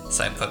movie.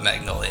 So I put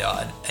Magnolia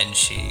on, and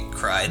she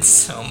cried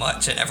so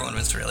much, and everyone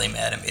was really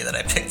mad at me that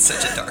I picked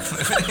such a dark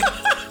movie.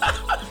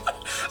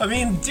 I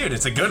mean, dude,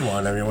 it's a good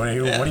one. I mean,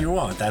 what do you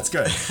want? That's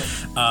good.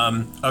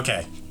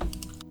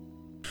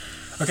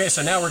 Okay,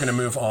 so now we're going to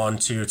move on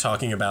to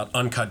talking about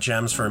Uncut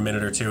Gems for a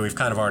minute or two. We've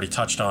kind of already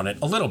touched on it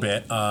a little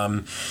bit.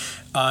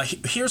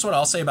 Here's what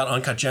I'll say about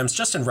Uncut Gems,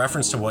 just in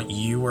reference to what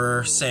you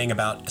were saying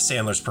about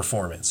Sandler's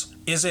performance.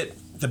 Is it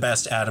the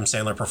best Adam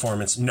Sandler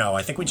performance? No,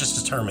 I think we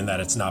just determined that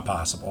it's not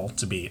possible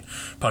to beat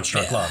Punch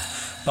Drunk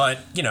Love. But,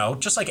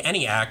 just like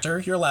any actor,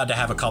 you're allowed to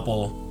have a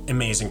couple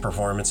amazing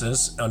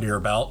performances under your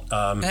belt.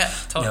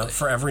 Totally.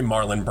 For every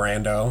Marlon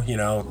Brando,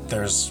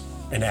 there's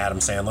an Adam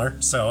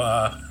Sandler. So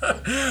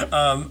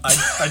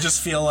I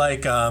just feel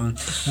like,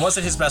 was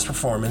it his best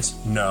performance?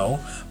 No.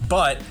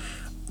 But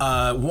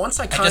once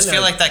I just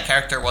feel like that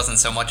character wasn't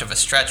so much of a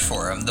stretch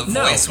for him. The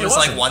voice was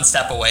like one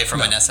step away from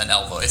an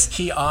SNL voice.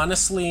 He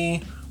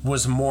honestly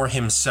was more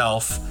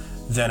himself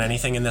than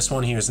anything in this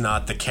one. He was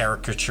not the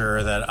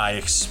caricature that I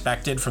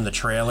expected from the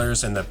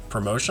trailers and the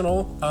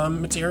promotional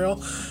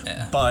material.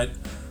 Yeah. But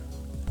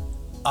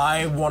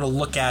I want to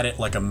look at it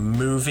like a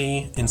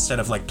movie instead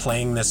of like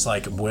playing this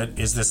like, what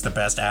is this the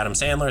best Adam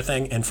Sandler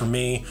thing? And for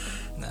me,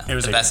 it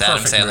was the best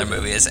Adam Sandler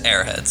movie is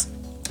Airheads.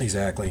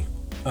 Exactly.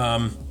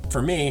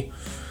 For me,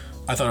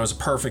 I thought it was a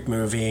perfect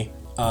movie.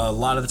 A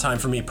lot of the time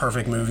for me,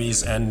 perfect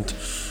movies end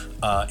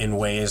in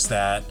ways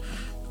that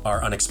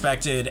are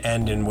unexpected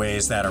and in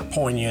ways that are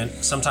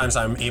poignant. Sometimes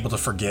I'm able to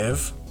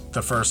forgive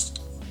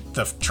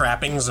the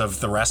trappings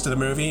of the rest of the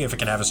movie if it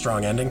can have a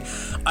strong ending.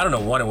 I don't know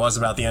what it was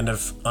about the end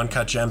of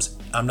Uncut Gems.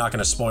 I'm not going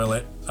to spoil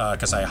it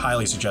because I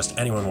highly suggest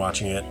anyone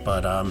watching it,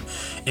 but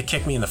it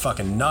kicked me in the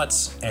fucking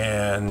nuts,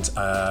 and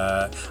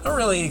I don't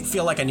really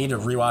feel like I need to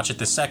rewatch it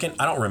this second.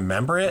 I don't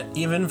remember it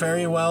even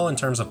very well in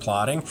terms of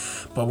plotting,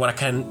 but what I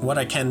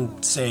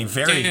can say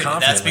very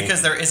confidently... That's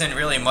because there isn't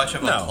really much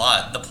of a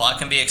plot. The plot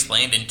can be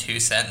explained in 2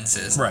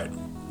 sentences. Right.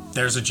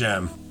 There's a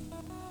gem.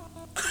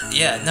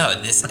 Yeah,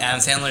 no, this Adam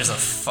Sandler is a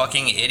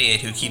fucking idiot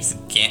who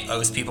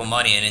owes people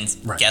money and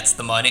gets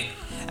the money.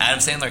 Adam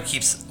Sandler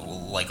keeps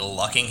like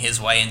lucking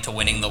his way into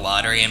winning the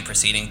lottery and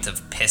proceeding to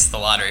piss the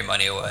lottery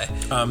money away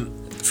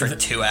for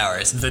 2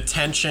 hours. The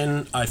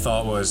tension I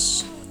thought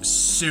was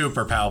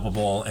super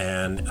palpable,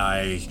 and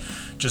I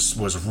just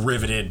was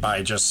riveted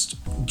by just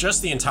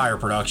the entire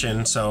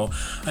production. So,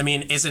 I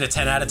mean, is it a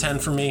 10 out of 10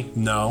 for me?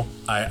 No,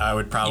 I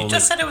would probably... You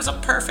just said it was a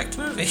perfect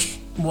movie.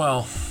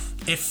 Well...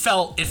 It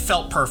felt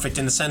perfect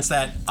in the sense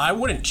that I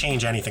wouldn't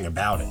change anything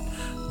about it.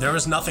 There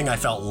was nothing I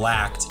felt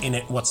lacked in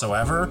it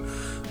whatsoever.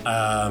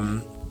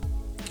 I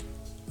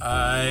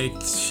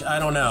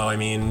don't know. I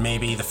mean,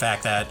 maybe the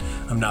fact that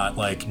I'm not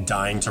like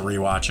dying to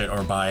rewatch it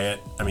or buy it.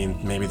 I mean,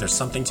 maybe there's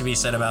something to be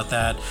said about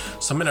that.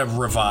 So I'm gonna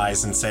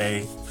revise and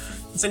say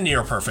it's a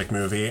near perfect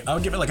movie. I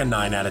would give it like a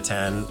 9 out of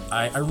 10.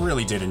 I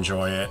really did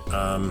enjoy it.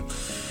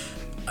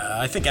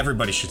 I think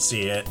everybody should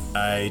see it.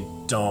 I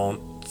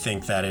don't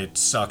think that it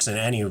sucks in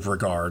any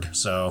regard,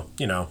 so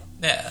Yeah,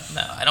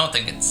 no, I don't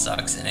think it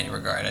sucks in any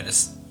regard. I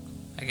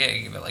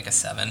give it like a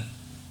 7.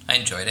 I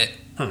enjoyed it.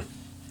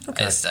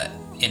 Okay. It's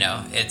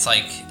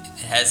like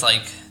it has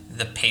like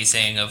the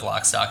pacing of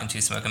Lock, Stock, and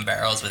Two Smoking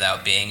Barrels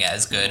without being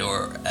as good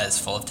or as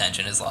full of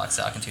tension as Lock,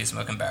 Stock, and Two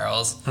Smoking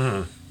Barrels.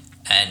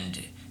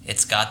 And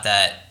it's got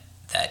that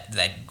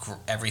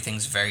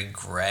everything's very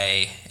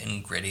gray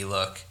and gritty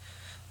look.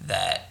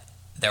 That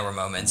there were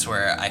moments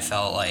where I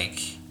felt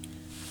like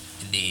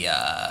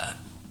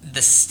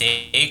the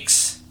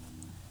stakes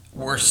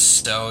were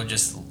so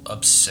just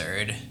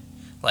absurd.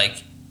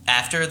 Like,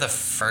 after the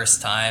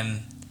first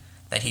time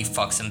that he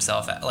fucks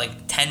himself out,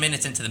 like 10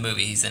 minutes into the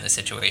movie, he's in a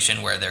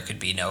situation where there could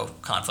be no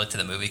conflict to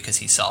the movie because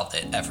he solved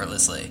it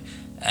effortlessly.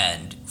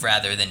 And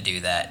rather than do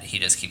that, he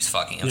just keeps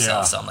fucking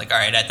himself. So I'm like, all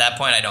right, at that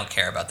point, I don't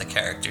care about the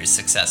character's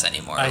success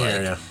anymore. I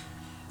hear you.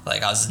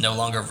 Like, I was no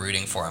longer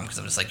rooting for him because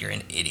I'm just like, you're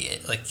an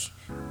idiot.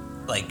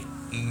 Like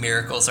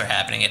miracles are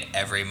happening at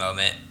every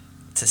moment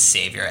to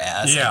save your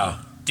ass. Yeah.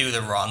 And do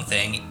the wrong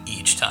thing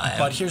each time.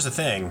 But here's the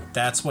thing.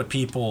 That's what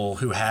people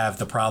who have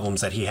the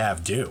problems that he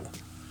have do.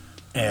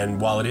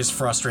 And while it is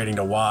frustrating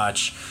to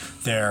watch,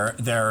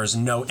 there's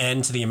no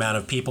end to the amount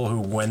of people who,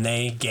 when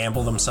they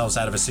gamble themselves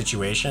out of a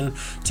situation,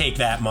 take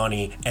that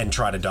money and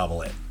try to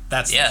double it.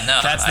 That's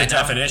the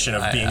definition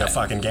of being a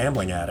fucking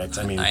gambling addict.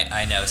 I mean,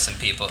 I know some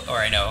people, or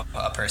I know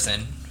a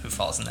person who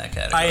falls in that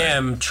category. I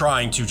am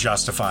trying to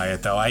justify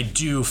it, though. I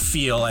do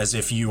feel as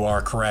if you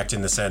are correct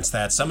in the sense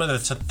that some of the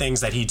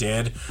things that he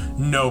did,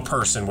 no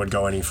person would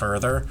go any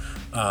further,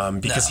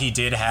 because he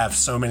did have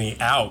so many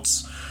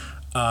outs.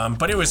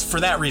 But it was, for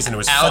that reason, it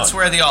was outs fun.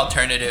 Where the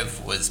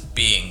alternative was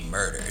being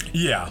murdered.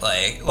 Yeah.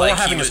 Or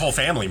having his whole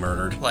family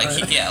murdered.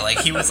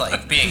 He was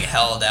like being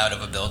held out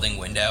of a building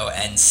window,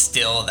 and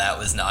still that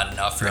was not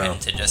enough for him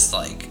to just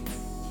like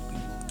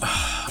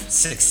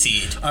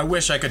succeed. I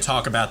wish I could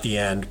talk about the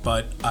end,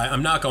 but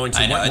I'm not going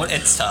to. I know,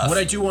 it's tough. What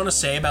I do want to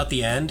say about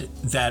the end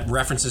that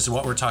references to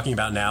what we're talking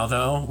about now,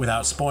 though,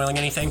 without spoiling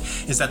anything,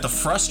 is that the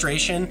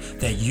frustration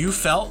that you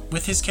felt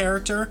with his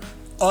character,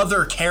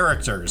 other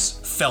characters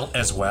felt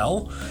as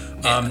well.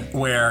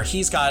 Where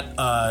he's got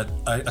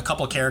a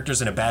couple of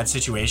characters in a bad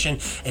situation,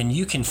 and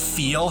you can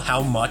feel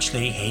how much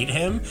they hate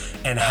him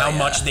and how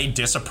much they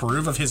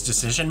disapprove of his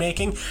decision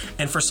making.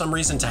 And for some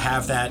reason, to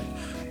have that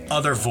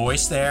other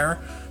voice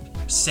there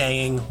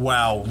saying,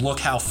 wow, look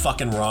how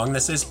fucking wrong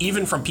this is,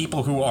 even from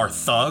people who are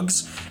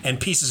thugs and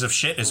pieces of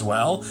shit as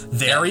well,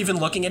 they're even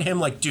looking at him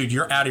like, dude,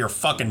 you're out of your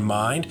fucking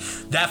mind.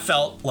 That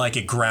felt like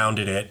it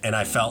grounded it, and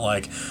I felt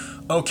like,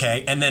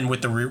 okay. And then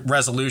with the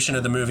resolution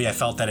of the movie, I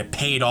felt that it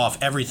paid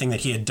off everything that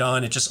he had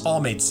done. It just all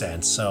made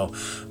sense. So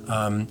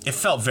it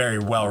felt very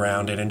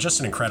well-rounded and just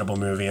an incredible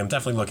movie. I'm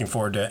definitely looking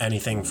forward to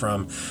anything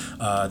from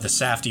the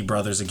Safdie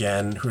brothers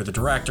again, who are the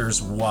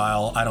directors.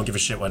 While I don't give a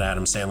shit what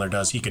Adam Sandler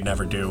does, he could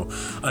never do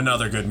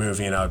another good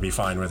movie, and I would be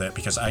fine with it,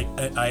 because I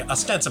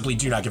ostensibly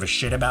do not give a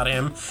shit about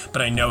him,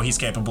 but I know he's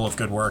capable of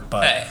good work.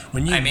 But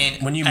when you at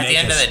the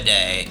end of the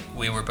day,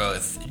 we were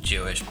both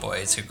Jewish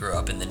boys who grew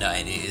up in the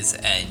 90s,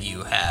 and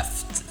you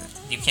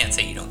can't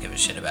say you don't give a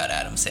shit about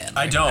Adam Sandler.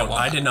 I don't.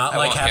 I did not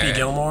like Happy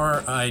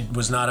Gilmore. I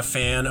was not a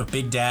fan of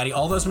Big Daddy.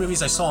 All those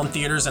movies I saw in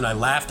theaters and I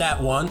laughed at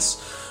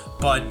once,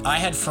 but I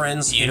had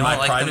friends in my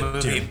private...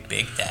 the movie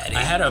Big Daddy?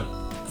 I had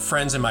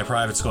friends in my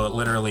private school that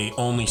literally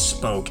only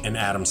spoke in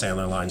Adam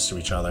Sandler lines to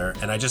each other,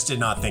 and I just did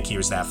not think he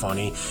was that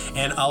funny.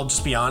 And I'll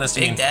just be honest.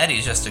 Big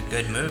Daddy's just a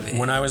good movie.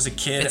 When I was a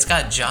kid... It's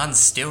got Jon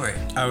Stewart.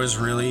 I was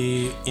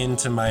really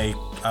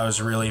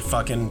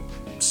fucking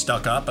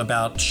stuck up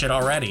about shit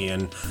already,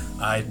 and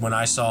when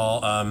I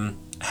saw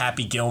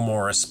Happy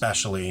Gilmore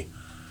especially,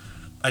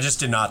 I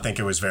just did not think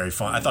it was very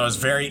fun. I thought it was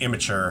very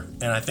immature,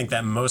 and I think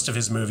that most of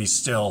his movies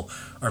still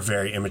are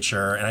very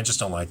immature, and I just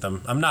don't like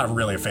them. I'm not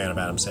really a fan of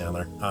Adam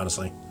Sandler,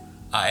 honestly.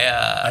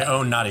 I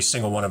own not a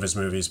single one of his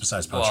movies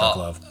besides Punch Drunk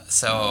Love.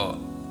 So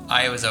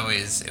I was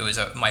always,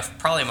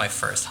 probably my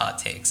first hot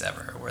takes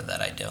ever were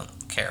that I don't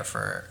care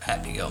for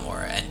Happy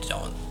Gilmore and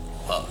don't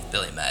love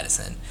Billy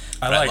Madison.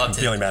 But I like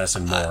Billy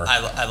Madison more.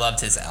 I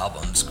loved his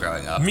albums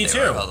growing up. Me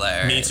too.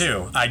 Me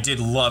too. I did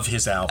love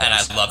his albums. And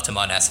I loved him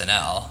on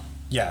SNL.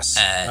 Yes,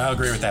 I'll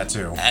agree with that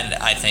too. And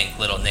I think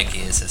Little Nicky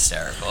is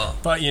hysterical.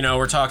 But,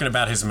 we're talking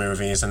about his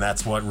movies, and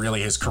that's what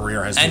really his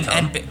career has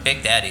become. And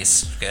Big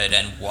Daddy's good,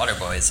 and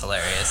Waterboy is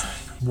hilarious.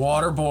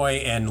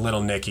 Waterboy and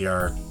Little Nicky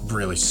are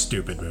really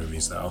stupid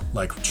movies, though.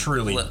 Like,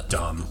 truly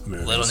dumb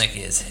movies. Little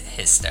Nicky is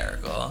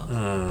hysterical.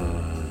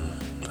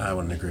 I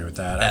wouldn't agree with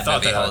that. That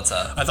movie holds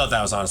up. I thought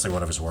that was honestly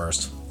one of his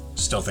worst.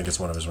 Still think it's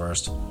one of his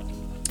worst.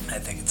 I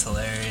think it's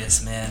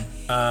hilarious,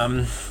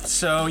 man.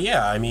 So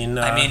yeah, I mean,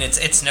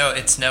 it's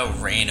no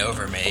Reign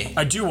Over Me.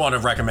 I do want to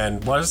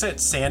recommend. What is it?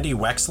 Sandy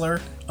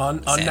Wexler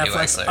on Sandy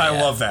Netflix. Wexler, I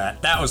love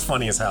that. That was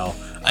funny as hell.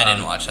 I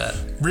didn't watch that.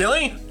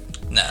 Really?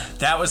 No.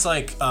 That was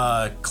like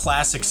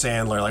classic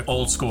Sandler, like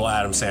old school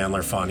Adam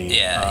Sandler funny.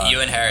 Yeah, you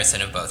and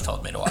Harrison have both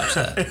told me to watch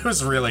that. It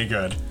was really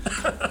good.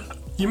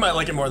 You might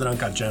like it more than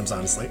Uncut Gems,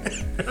 honestly.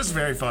 It was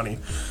very funny.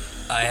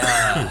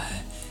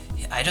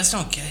 I just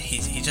don't get.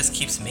 He just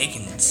keeps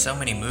making so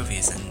many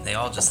movies, and they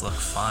all just look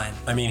fine.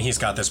 I mean, he's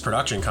got this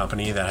production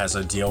company that has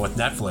a deal with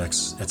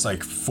Netflix. It's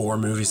like 4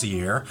 movies a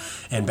year.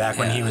 And back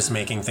when he was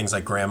making things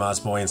like Grandma's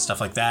Boy and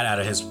stuff like that out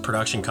of his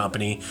production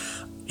company,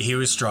 he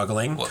was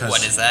struggling.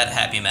 What is that?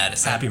 Happy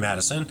Madison? Happy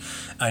Madison.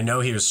 I know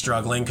he was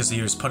struggling because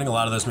he was putting a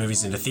lot of those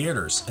movies into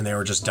theaters, and they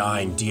were just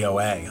dying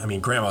DOA. I mean,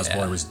 Grandma's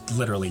Boy was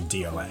literally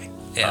DOA.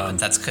 Yeah, but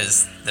that's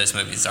because those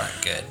movies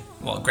aren't good.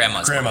 Well,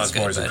 Grandma's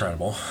Boy is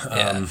incredible.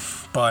 Yeah.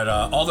 But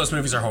all those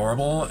movies are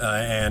horrible,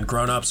 and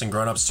Grown Ups and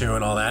Grown Ups 2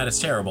 and all that, it's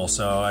terrible.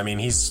 So, I mean,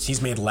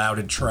 he's made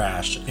lauded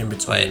trash in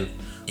between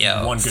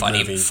one good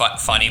movie.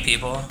 Funny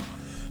People.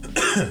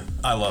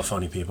 I love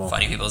Funny People.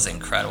 Funny People is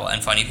incredible.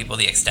 And Funny People,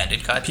 the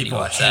extended cut, did you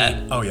watch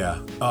that? Oh,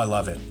 yeah. Oh, I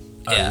love it.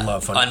 I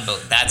love Funny.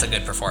 That's a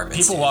good performance.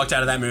 People walked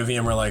out of that movie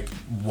and were like,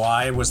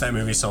 why was that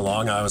movie so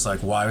long? I was like,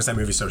 why was that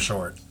movie so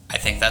short? I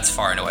think that's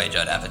far and away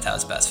Judd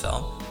Apatow's best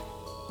film.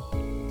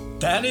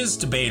 That is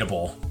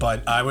debatable,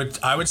 but I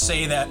would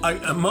say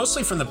that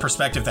mostly from the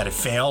perspective that it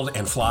failed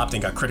and flopped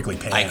and got critically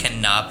panned. I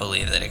cannot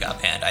believe that it got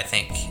panned. I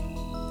think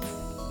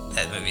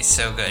that movie's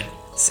so good.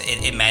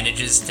 It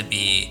manages to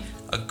be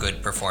a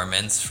good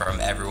performance from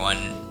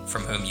everyone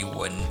from whom you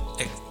wouldn't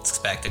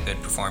expect a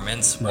good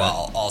performance,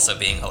 while also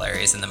being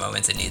hilarious in the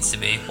moments it needs to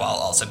be, while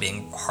also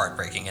being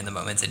heartbreaking in the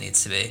moments it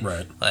needs to be.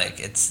 Right. Like,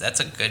 that's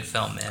a good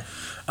film, man.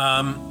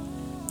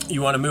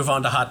 You want to move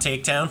on to Hot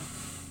Take Town?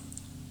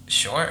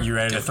 Sure. You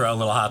ready to throw a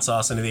little hot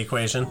sauce into the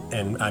equation?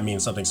 And I mean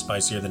something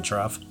spicier than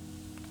truff.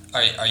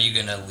 Are you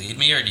gonna lead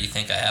me, or do you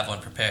think I have one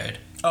prepared?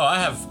 Oh,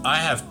 I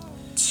have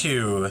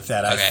two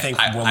that I think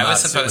will not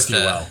sit with you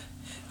well.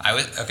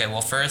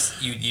 Well,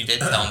 first you did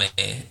tell me,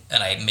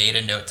 and I made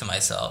a note to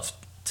myself.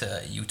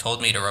 You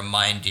told me to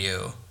remind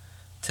you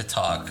to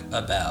talk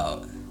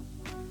about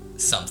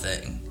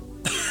something,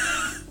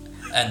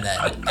 and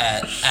then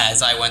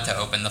as I went to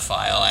open the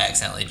file, I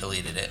accidentally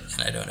deleted it,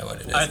 and I don't know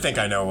what it is. I think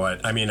I know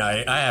what. I mean,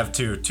 I have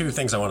two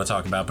things I want to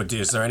talk about, but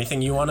is there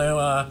anything you want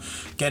to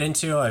get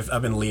into?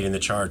 I've been leading the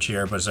charge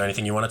here, but is there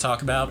anything you want to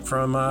talk about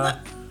from...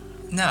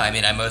 No, I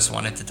mean, I most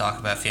wanted to talk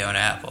about Fiona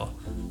Apple.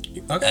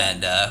 Okay.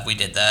 And we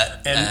did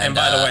that. And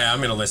by the way, I'm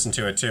going to listen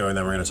to it too, and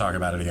then we're going to talk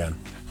about it again.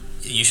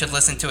 You should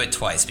listen to it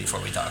twice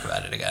before we talk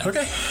about it again.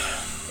 Okay.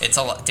 It's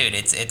a lot, dude.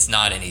 It's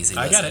not an easy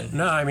listen. I get it.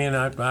 No, I mean,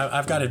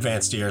 I've got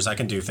advanced ears. I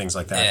can do things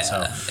like that. Yeah,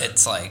 so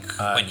it's like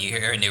when you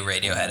hear a new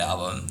Radiohead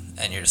album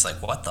and you're just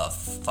like, "What the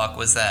fuck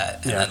was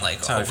that?" And then like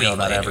that's how I feel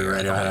about every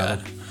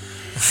Radiohead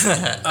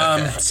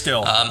album.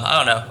 Still,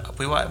 I don't know.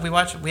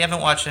 We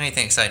haven't watched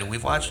anything exciting.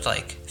 We've watched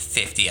like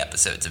 50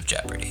 episodes of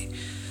Jeopardy,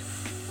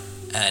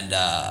 and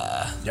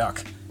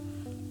yuck.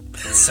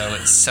 So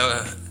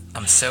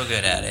I'm so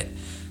good at it.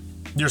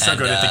 You're so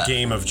good at the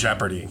game of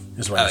Jeopardy,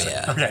 is what you're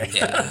saying. Yeah. Okay.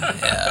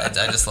 Yeah.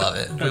 I just love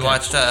it. We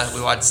watched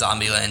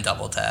Zombieland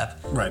Double Tap.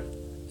 Right.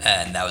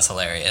 And that was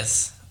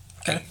hilarious.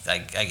 Okay. I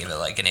give it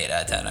like an 8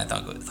 out of 10. I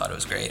thought it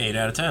was great. 8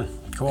 out of 10.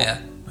 Cool.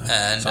 Yeah.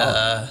 And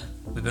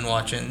we've been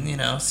watching,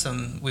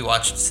 we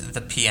watched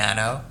The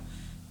Piano,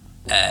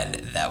 and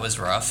that was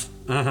rough.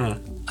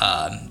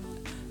 Mm-hmm.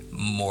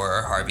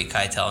 More Harvey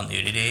Keitel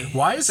nudity.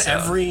 Why is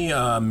every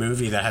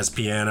movie that has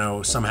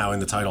piano somehow in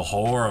the title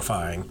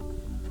horrifying?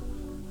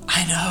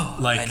 I know.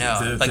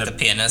 The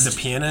Pianist. The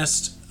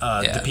Pianist.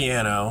 The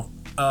Piano.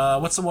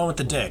 What's the one with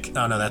the dick?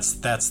 Oh no,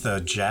 that's the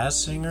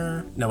jazz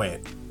singer. No wait.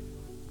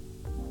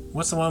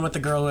 What's the one with the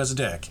girl who has a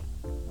dick?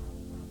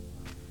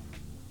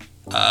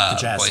 The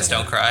jazz Boys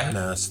singer. Don't Cry.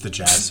 No, it's the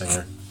jazz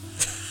singer.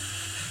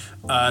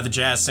 The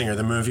jazz singer,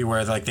 the movie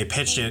where like they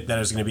pitched it that it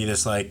was going to be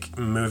this like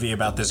movie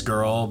about this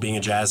girl being a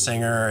jazz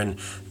singer, and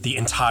the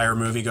entire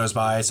movie goes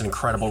by. It's an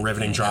incredible,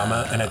 riveting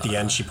drama, and at the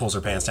end she pulls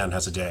her pants down and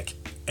has a dick.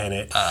 And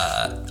it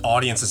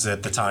audiences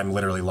at the time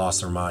literally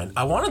lost their mind.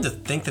 I wanted to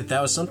think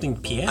that was something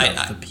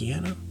piano. The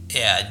Piano?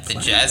 Yeah, the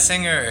jazz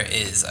singer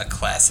is a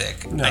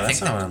classic. No,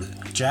 that's not wrong.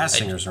 Jazz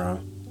singer's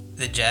wrong.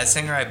 The jazz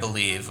singer, I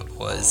believe,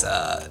 was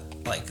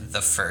like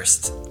the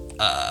first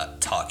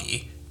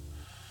talkie.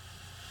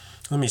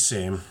 Let me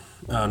see.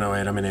 Oh no,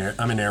 wait! I'm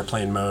in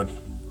airplane mode.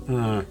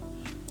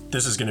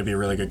 This is going to be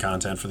really good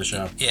content for the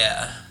show.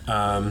 Yeah.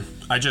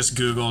 I just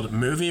Googled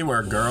movie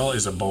where girl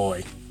is a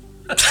boy.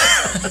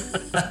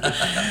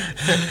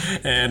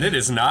 And it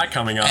is not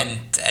coming up.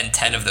 And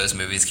 10 of those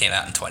movies came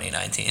out in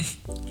 2019.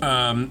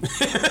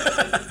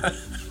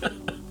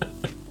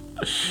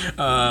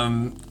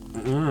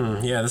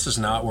 Yeah, this is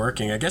not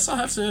working. I guess I'll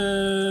have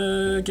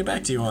to get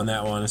back to you on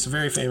that one. It's a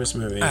very famous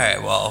movie. All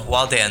right, well,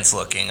 while Dan's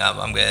looking,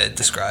 I'm going to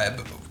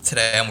describe.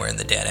 Today I'm wearing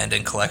the Dan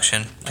Endon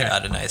collection. Okay. I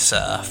got a nice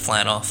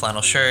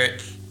flannel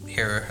shirt.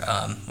 Here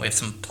we have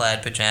some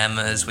plaid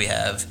pajamas. We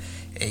have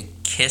a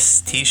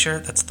Kiss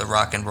t-shirt. That's the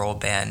rock and roll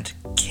band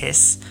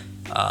Kiss.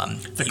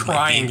 The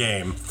Crying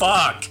Game.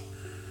 Fuck.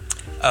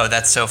 Oh,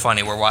 that's so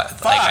funny.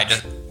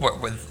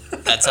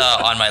 That's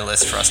on my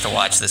list for us to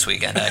watch this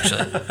weekend,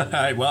 actually.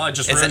 Well, I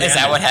just is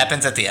that what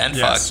happens at the end?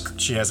 Yes, Fuck.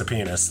 She has a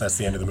penis. That's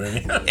the end of the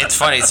movie. It's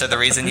funny. So the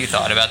reason you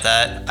thought about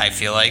that, I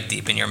feel like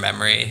deep in your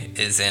memory,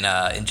 is in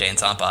Jane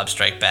Silent Bob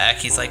Strike Back.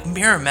 He's like,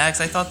 Miramax,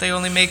 I thought they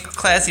only make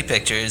classy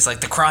pictures,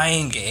 like The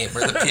Crying Game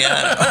or The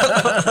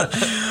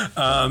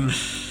Piano.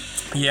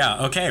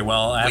 Yeah, okay,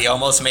 well... We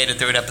almost made it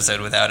through an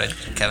episode without a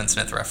Kevin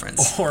Smith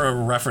reference. Or a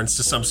reference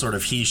to some sort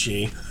of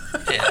he-she.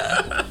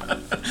 Yeah.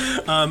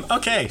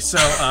 Okay,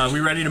 so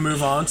we ready to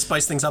move on?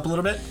 Spice things up a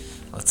little bit?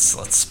 Let's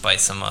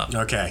spice them up.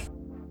 Okay,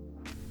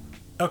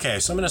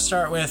 so I'm going to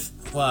start with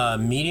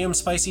medium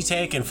spicy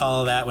take and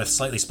follow that with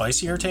slightly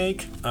spicier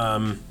take.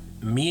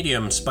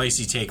 Medium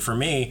spicy take for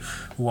me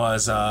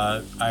was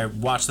I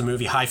watched the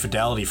movie High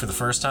Fidelity for the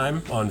first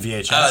time on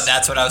VHS. Oh,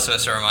 that's what I was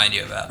supposed to remind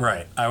you about.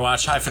 Right. I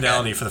watched High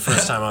Fidelity for the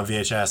first time on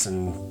VHS,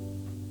 and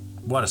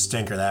what a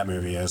stinker that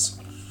movie is.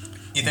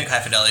 You think High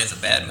Fidelity is a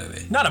bad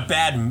movie? Not a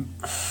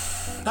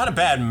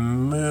bad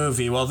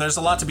movie. Well, there's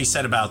a lot to be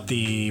said about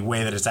the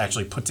way that it's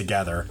actually put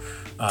together.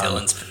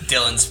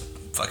 Dylan's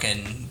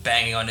fucking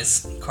banging on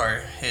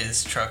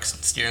his truck's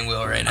steering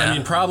wheel right now. I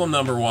mean, problem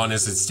number one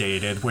is it's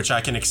dated, which I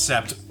can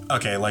accept.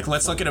 Okay, like,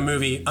 let's look at a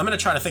movie. I'm going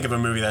to try to think of a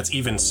movie that's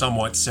even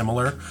somewhat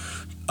similar.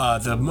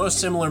 The most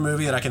similar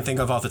movie that I can think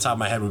of off the top of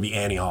my head would be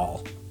Annie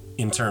Hall,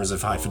 in terms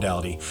of High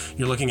Fidelity.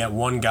 You're looking at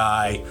one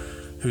guy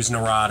who's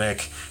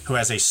neurotic, who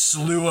has a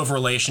slew of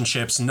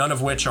relationships, none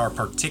of which are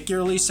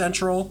particularly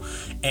central,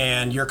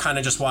 and you're kind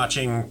of just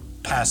watching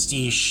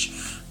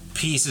pastiche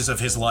pieces of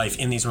his life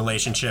in these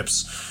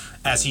relationships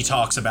as he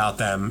talks about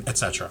them,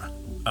 etc.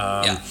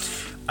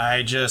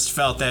 I just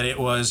felt that it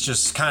was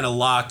just kind of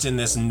locked in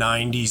this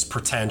 90s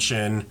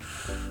pretension,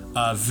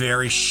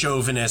 very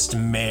chauvinist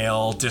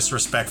male,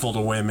 disrespectful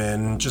to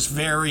women, just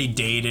very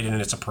dated in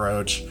its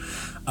approach.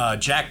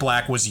 Jack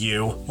Black was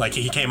you. Like,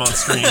 he came on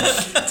screen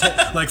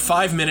like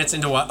 5 minutes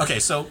into what... Okay,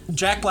 so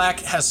Jack Black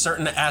has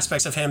certain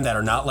aspects of him that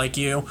are not like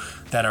you,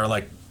 that are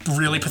like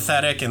really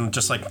pathetic and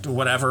just like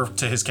whatever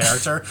to his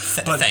character.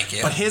 But, Thank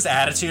you. But his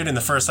attitude in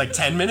the first like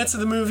 10 minutes of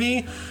the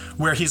movie,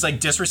 where he's like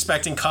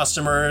disrespecting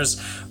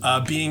customers,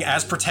 being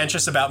as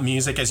pretentious about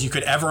music as you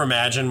could ever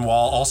imagine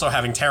while also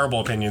having terrible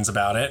opinions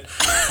about it.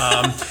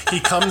 He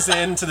comes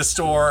into the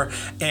store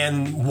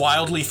and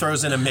wildly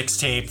throws in a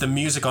mixtape, the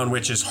music on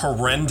which is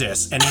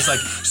horrendous, and he's like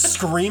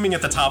screaming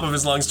at the top of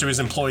his lungs to his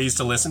employees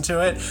to listen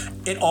to it.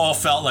 It all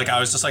felt like I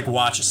was just like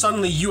watching.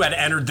 Suddenly you had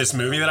entered this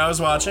movie that I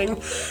was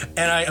watching,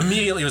 and I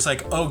immediately was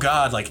like, oh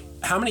God, like,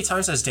 how many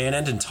times has Dan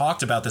Endon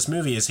talked about this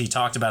movie? Has he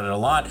talked about it a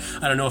lot?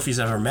 I don't know if he's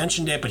ever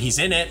mentioned it, but he's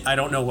in it. I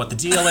don't know what the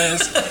deal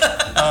is.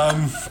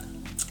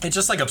 It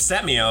just like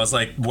upset me. I was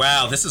like,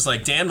 wow, this is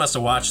like, Dan must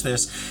have watched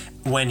this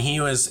when he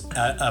was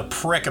a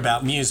prick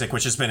about music,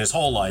 which has been his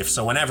whole life.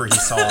 So whenever he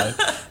saw it,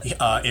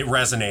 it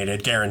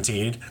resonated,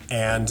 guaranteed.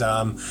 And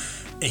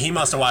he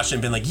must have watched it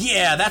and been like,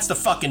 yeah, that's the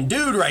fucking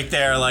dude right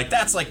there. Like,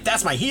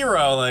 that's my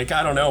hero. Like,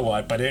 I don't know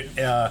what, but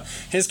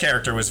his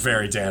character was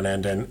very Dan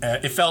Endon.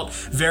 It felt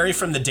very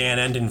from the Dan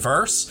Endon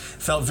verse.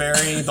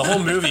 The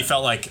whole movie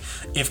felt like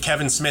if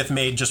Kevin Smith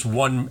made just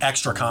one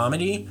extra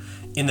comedy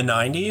in the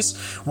 90s,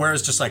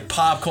 whereas just like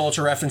pop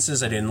culture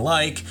references I didn't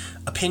like,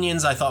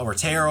 opinions I thought were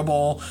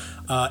terrible,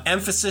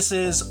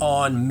 emphases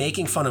on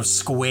making fun of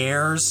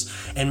squares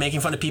and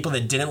making fun of people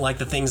that didn't like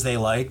the things they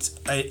liked.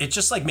 It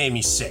just like made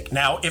me sick.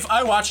 Now, if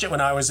I watched it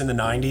when I was in the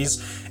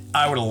 90s,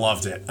 I would have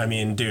loved it. I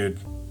mean, dude,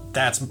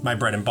 that's my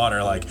bread and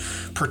butter. Like,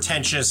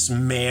 pretentious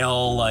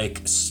male,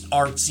 like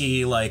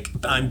artsy, like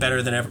I'm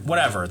better than ever,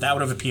 whatever. That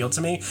would have appealed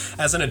to me.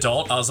 As an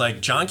adult, I was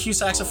like, John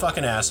Cusack's a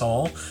fucking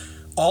asshole.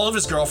 All of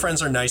his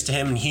girlfriends are nice to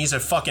him, and he's a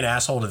fucking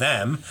asshole to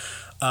them.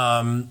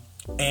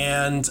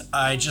 And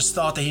I just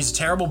thought that he's a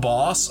terrible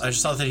boss. I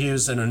just thought that he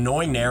was an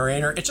annoying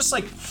narrator. It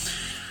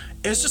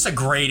was just a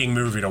grating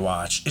movie to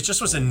watch. It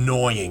just was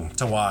annoying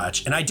to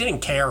watch. And I didn't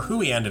care who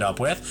he ended up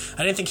with.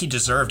 I didn't think he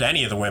deserved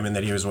any of the women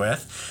that he was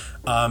with.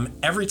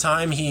 Every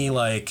time he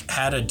like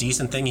had a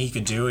decent thing he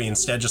could do, he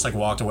instead just like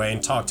walked away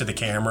and talked to the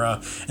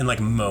camera and like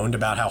moaned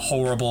about how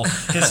horrible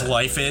his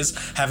life is,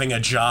 having a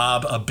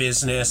job, a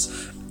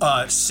business,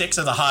 6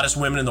 of the hottest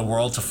women in the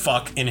world to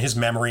fuck in his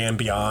memory and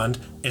beyond.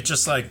 It's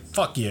just like,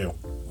 fuck you,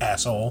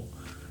 asshole.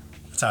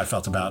 That's how I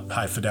felt about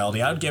High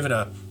Fidelity. I would give it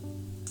a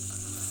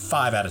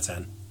 5 out of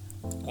 10.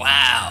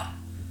 Wow.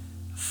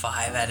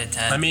 5 out of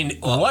 10. I mean,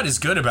 what is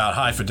good about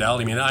High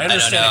Fidelity? I mean, I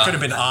understand it could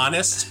have been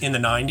honest in the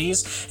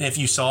 90s, and if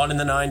you saw it in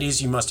the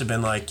 90s, you must have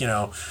been like, you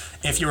know,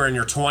 if you were in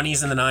your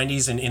 20s in the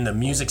 90s and in the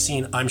music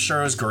scene, I'm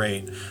sure it was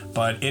great,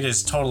 but it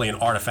is totally an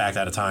artifact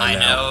out of time I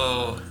now.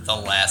 know the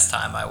last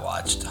time I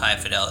watched High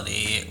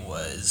Fidelity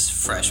was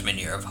freshman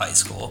year of high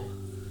school.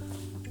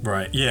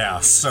 Right, yeah,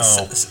 so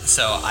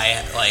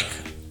I, like,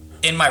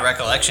 in my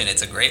recollection,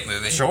 it's a great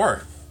movie.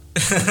 Sure.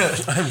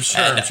 I'm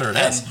sure it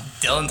is. And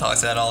Dylan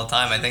talks about it all the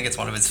time. I think it's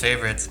one of his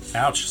favorites.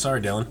 Ouch.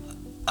 Sorry, Dylan.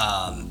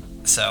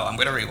 So I'm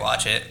going to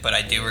rewatch it, but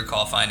I do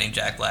recall finding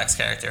Jack Black's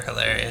character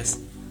hilarious.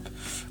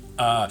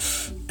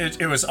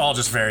 It was all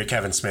just very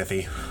Kevin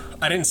Smithy.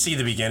 I didn't see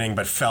the beginning,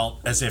 but felt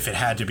as if it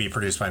had to be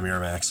produced by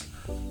Miramax.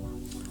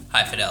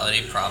 High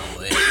Fidelity,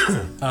 probably.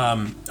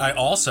 I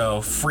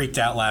also freaked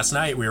out last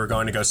night. We were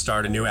going to go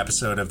start a new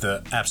episode of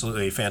the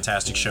absolutely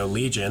fantastic show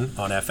Legion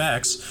on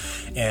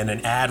FX, and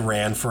an ad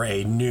ran for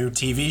a new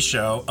TV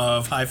show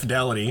of High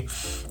Fidelity,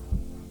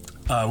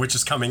 which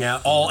is coming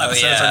out. All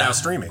episodes are now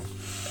streaming.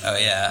 Oh,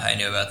 yeah, I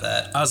knew about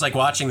that. I was like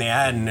watching the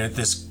ad, and I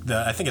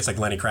think it's like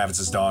Lenny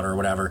Kravitz's daughter or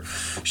whatever.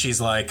 She's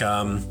like,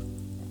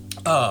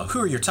 who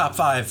are your top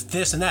 5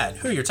 this and that?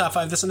 Who are your top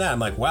 5 this and that? I'm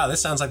like, wow,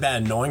 this sounds like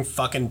that annoying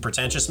fucking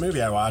pretentious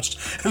movie I watched.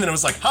 And then it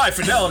was like, High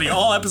Fidelity,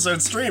 all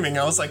episodes streaming.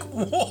 I was like,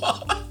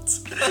 what?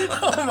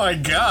 Oh my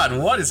God,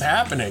 what is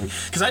happening?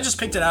 Because I just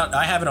picked it out.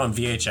 I have it on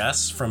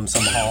VHS from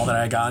some haul that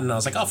I got, and I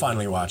was like, I'll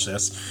finally watch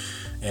this.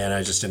 And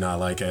I just did not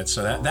like it.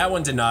 So that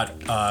one did not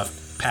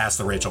pass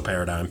the Rachel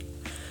paradigm.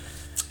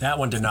 That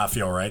one did not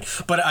feel right.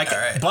 But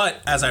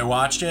But as I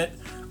watched it,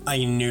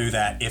 I knew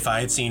that if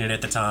I had seen it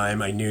at the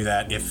time, I knew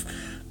that if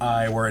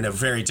I were in a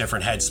very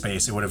different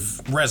headspace, it would have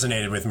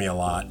resonated with me a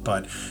lot.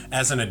 But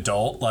as an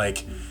adult,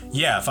 like,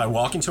 yeah, if I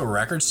walk into a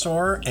record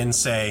store and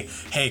say,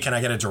 hey, can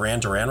I get a Duran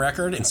Duran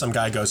record? And some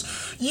guy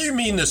goes, you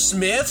mean the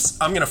Smiths?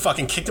 I'm going to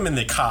fucking kick them in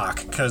the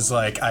cock. Because,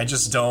 like, I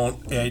just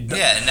don't...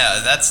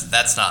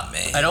 that's not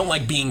me. I don't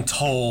like being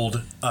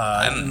told...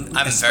 I'm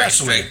very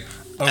strict.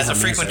 As a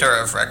music.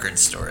 frequenter of record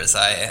stores,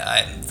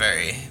 I'm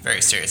very,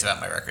 very serious about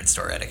my record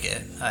store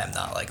etiquette. I am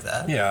not like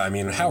that. Yeah, I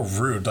mean, how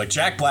rude. Like,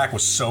 Jack Black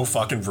was so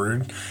fucking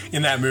rude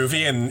in that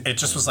movie, and it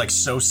just was, like,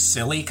 so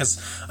silly,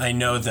 because I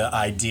know the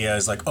idea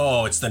is, like,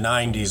 oh, it's the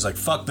 90s, like,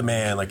 fuck the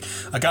man. Like,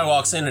 a guy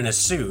walks in a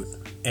suit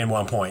in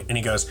one point, and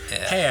he goes,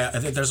 hey,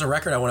 there's a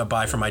record I want to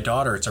buy for my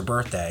daughter. It's her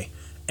birthday.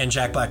 And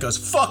Jack Black goes,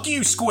 fuck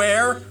you,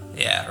 Square!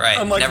 Yeah, right.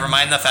 I'm like, never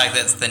mind the fact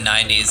that it's the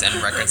 90s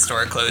and record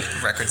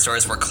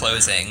stores were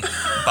closing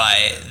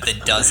by the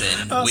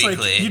dozen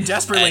weekly. Like, you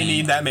desperately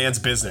need that man's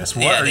business.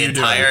 What are you doing?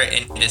 The entire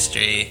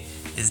industry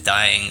is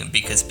dying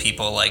because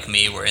people like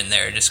me were in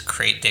there just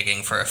crate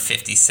digging for a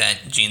 50-cent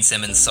Gene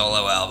Simmons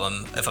solo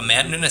album. If a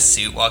man in a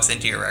suit walks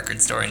into your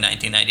record store in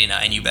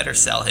 1999, you better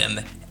sell him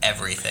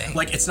everything.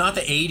 Like, it's not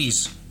the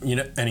 80s,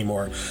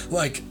 anymore.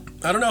 Like,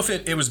 I don't know if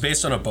it was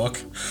based on a book.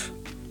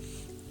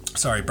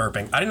 Sorry,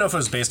 burping. I didn't know if it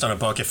was based on a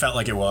book. It felt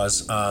like it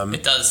was.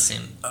 It does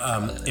seem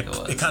like it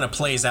was. It kind of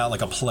plays out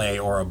like a play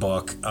or a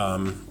book,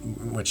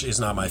 which is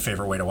not my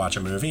favorite way to watch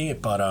a movie.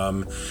 But,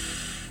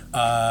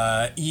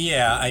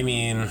 yeah, I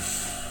mean,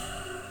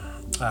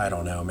 I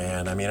don't know,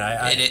 man. I mean,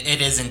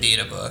 It is indeed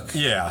a book.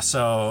 Yeah,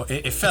 so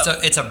it felt...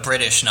 It's a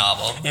British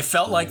novel. It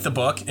felt like the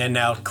book, and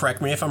now,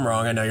 correct me if I'm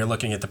wrong, I know you're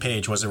looking at the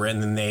page. Was it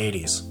written in the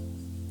 80s?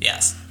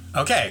 Yes.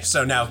 Okay,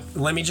 so now,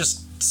 let me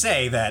just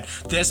say that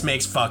this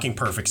makes fucking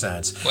perfect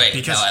sense. Wait,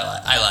 because, no,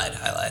 I lied.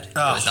 It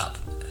was not.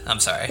 I'm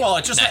sorry. Well,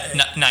 it just...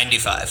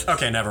 95.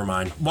 Okay, never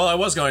mind. Well, I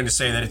was going to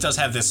say that it does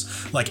have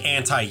this, like,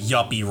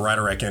 anti-yuppie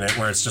rhetoric in it,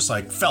 where it's just,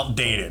 like, felt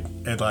dated.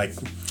 It, like...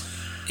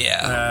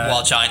 Yeah,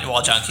 while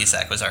John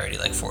Cusack was already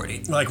like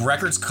 40. Like,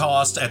 records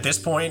cost at this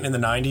point in the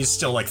 90s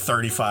still like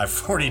 $35,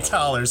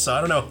 $40, so I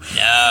don't know.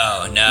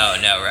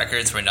 No.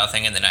 Records were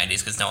nothing in the 90s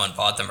because no one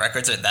bought them.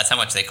 That's how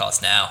much they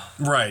cost now.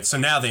 Right, so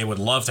now they would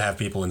love to have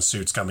people in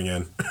suits coming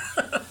in.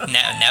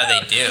 now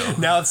they do.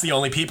 Now it's the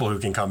only people who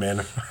can come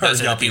in.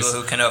 Those are the people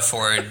who can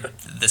afford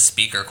the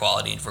speaker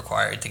quality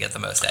required to get the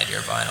most out of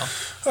your vinyl.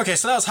 Okay,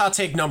 so that was hot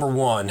take number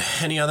 1.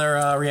 Any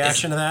other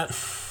reaction to that?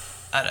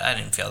 I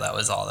didn't feel that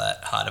was all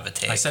that hot of a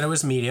take. I said it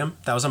was medium.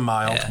 That was a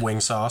mild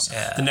wing sauce.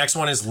 Yeah. The next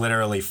one is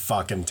literally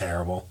fucking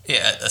terrible.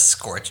 Yeah, a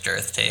scorched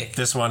earth take.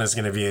 This one is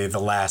going to be the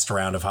last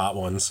round of hot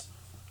ones.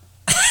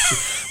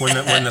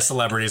 when the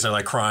celebrities are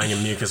like crying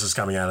and mucus is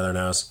coming out of their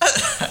nose.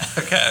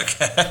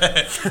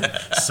 Okay.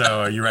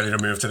 So are you ready to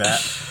move to that?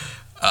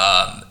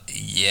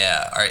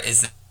 Yeah.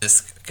 Is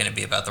this going to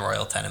be about the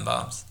Royal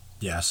Tenenbaums?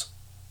 Yes.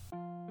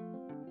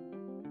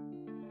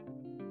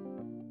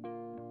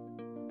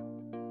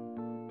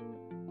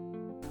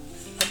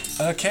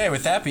 Okay,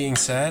 with that being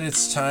said,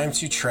 it's time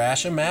to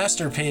trash a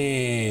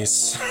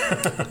masterpiece.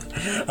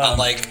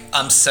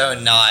 I'm so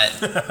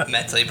not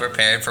mentally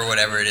prepared for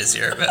whatever it is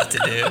you're about to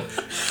do.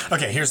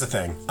 Okay, here's the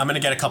thing. I'm going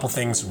to get a couple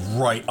things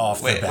right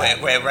off the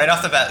bat. Wait, right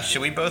off the bat,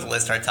 should we both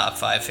list our top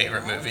 5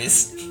 favorite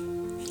movies?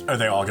 Are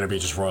they all going to be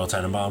just Royal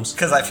Tenenbaums?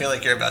 Because I feel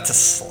like you're about to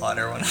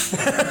slaughter one of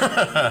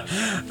them.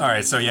 All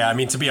right, so yeah, I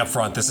mean, to be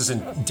upfront, this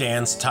isn't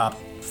Dan's top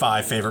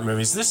 5 favorite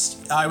movies.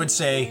 This, I would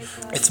say...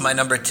 It's my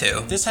number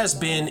 2.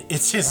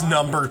 It's his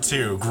number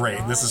 2.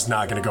 Great. This is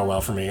not going to go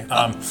well for me.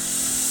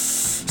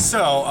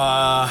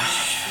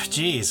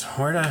 Geez,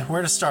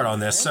 where to start on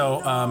this?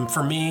 So,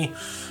 for me,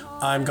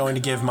 I'm going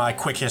to give my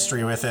quick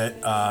history with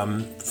it.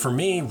 For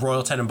me,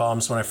 Royal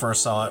Tenenbaums, when I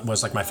first saw it,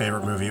 was like my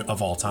favorite movie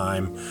of all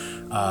time.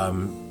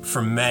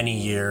 For many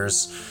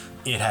years,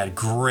 it had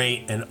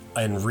great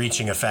and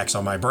reaching effects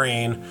on my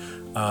brain.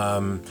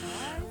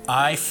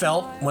 I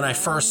felt when I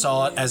first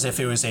saw it as if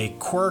it was a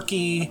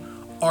quirky,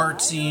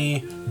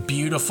 artsy,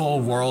 beautiful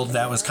world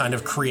that was kind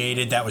of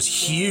created, that was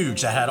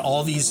huge, that had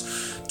all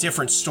these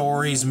different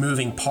stories,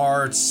 moving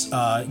parts.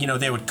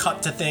 They would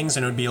cut to things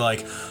and it would be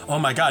like, oh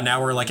my God,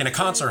 now we're like in a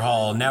concert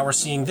hall. Now we're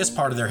seeing this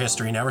part of their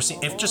history. Now we're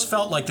seeing... It just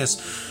felt like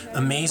this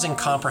amazing,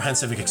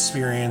 comprehensive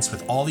experience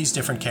with all these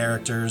different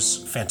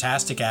characters,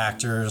 fantastic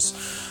actors.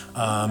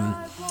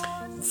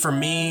 For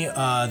me,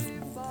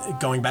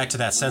 going back to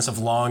that sense of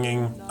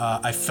longing,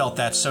 I felt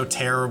that so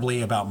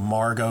terribly about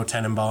Margot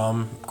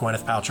Tenenbaum,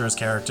 Gwyneth Paltrow's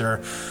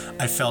character.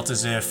 I felt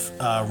as if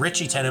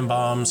Richie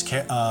Tenenbaum's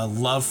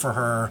love for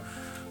her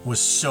was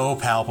so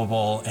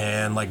palpable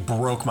and like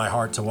broke my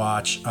heart to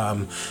watch.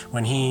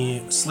 When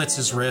he slits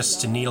his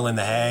wrist to needle in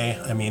the hay,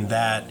 I mean,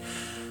 that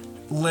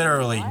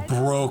literally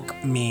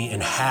broke me in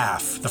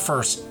half. The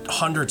first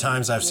 100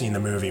 times I've seen the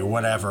movie,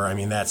 whatever, I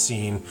mean, that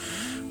scene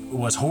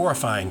was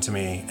horrifying to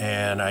me,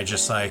 and I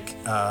just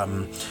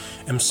am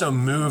so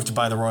moved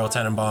by the Royal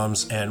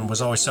Tenenbaums and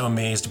was always so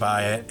amazed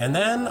by it. And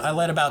then I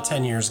let about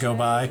 10 years go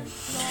by,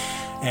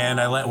 and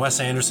I let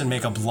Wes Anderson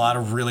make a lot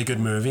of really good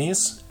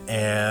movies,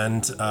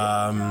 and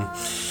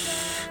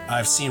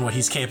I've seen what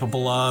he's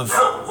capable of.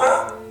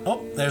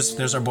 Oh,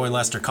 there's our boy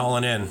Lester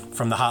calling in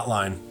from the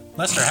hotline.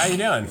 Lester, how you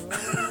doing?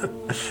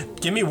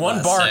 Give me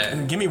one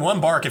bark. Give me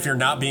one bark if you're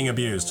not being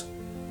abused.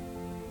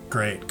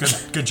 Great.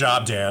 Good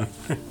job, Dan.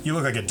 You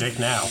look like a dick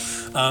now.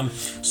 Yeah,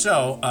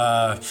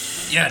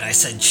 and I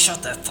said,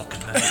 shut that fucking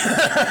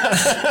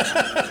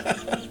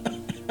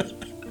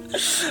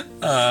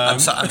I'm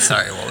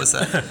sorry, what was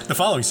that? The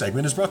following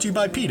segment is brought to you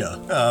by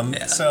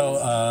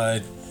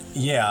PETA.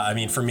 Yeah, I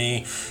mean, for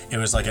me, it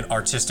was like an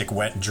artistic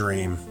wet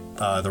dream,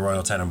 the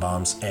Royal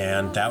Tenenbaums,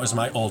 and that was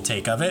my old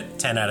take of it,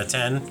 10 out of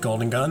 10,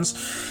 Golden Guns.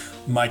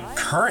 My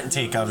current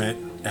take of it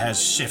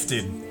has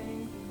shifted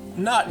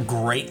not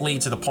greatly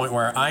to the point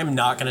where I'm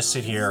not going to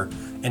sit here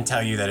and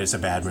tell you that it's a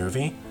bad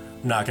movie.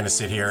 I'm not going to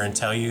sit here and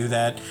tell you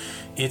that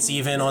it's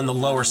even on the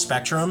lower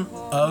spectrum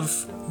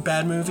of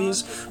bad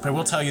movies, but I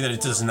will tell you that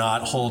it does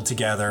not hold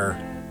together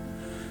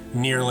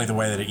nearly the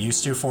way that it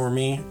used to for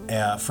me,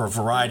 for a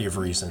variety of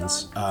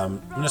reasons. I'm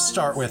going to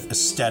start with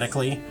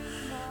aesthetically.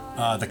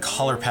 The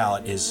color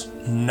palette is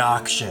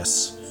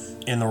noxious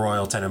in the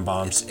Royal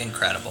Tenenbaums. It's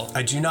incredible.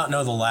 I do not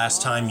know the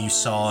last time you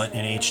saw it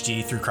in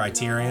HD through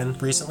Criterion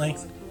recently.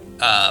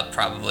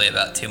 Probably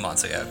about 2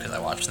 months ago, because I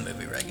watch the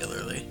movie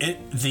regularly.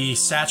 The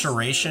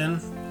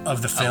saturation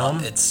of the film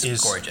it's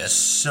is gorgeous.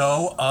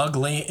 So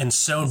ugly and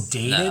so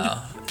dated.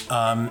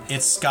 No.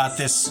 It's got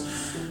this,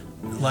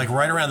 like,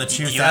 right around the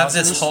 2000s.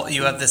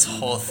 You have this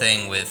whole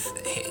thing with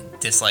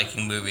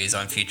disliking movies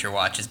on future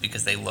watches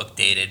because they look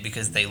dated,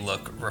 because they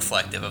look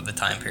reflective of the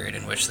time period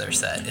in which they're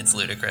set. It's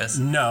ludicrous.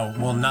 No,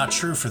 well, not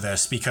true for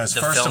this, because the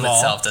first of all, the film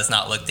itself does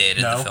not look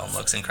dated. No, the film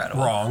looks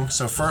incredible. Wrong.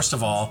 So first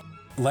of all,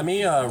 let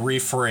me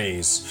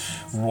rephrase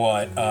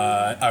what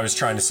I was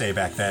trying to say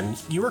back then.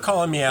 You were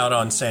calling me out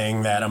on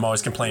saying that I'm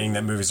always complaining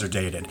that movies are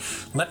dated.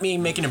 Let me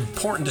make an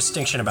important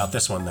distinction about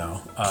this one,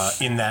 though,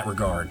 in that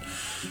regard.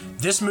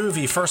 This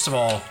movie, first of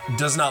all,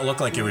 does not look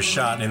like it was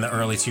shot in the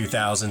early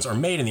 2000s or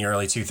made in the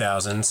early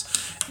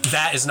 2000s.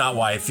 That is not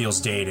why it feels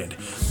dated.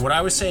 What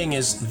I was saying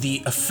is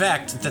the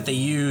effect that they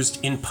used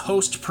in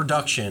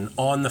post-production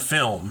on the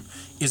film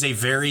is a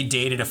very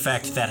dated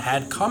effect that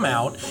had come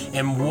out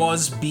and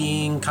was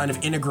being kind of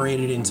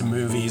integrated into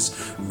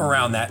movies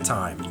around that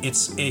time.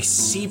 It's a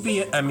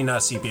sepia, I mean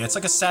not sepia, it's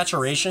like a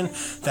saturation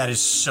that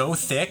is so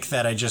thick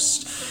that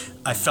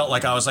I felt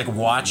like I was like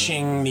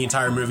watching the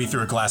entire movie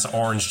through a glass of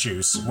orange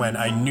juice when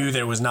I knew that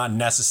it was not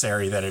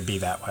necessary that it be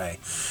that way.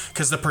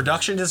 Because the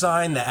production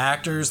design, the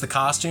actors, the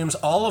costumes,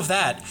 all of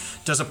that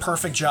does a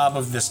perfect job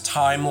of this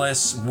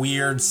timeless,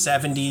 weird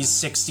 70s,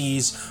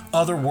 60s,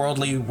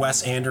 otherworldly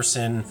Wes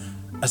Anderson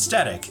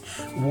aesthetic,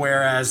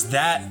 whereas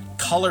that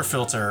color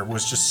filter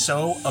was just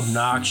so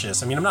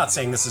obnoxious. I mean, I'm not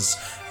saying this is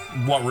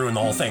what ruined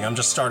the whole thing. I'm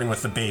just starting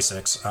with the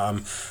basics.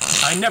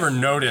 I never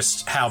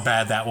noticed how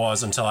bad that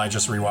was until I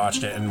just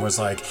rewatched it and was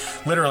like,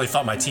 literally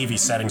thought my TV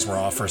settings were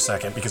off for a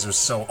second because it was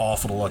so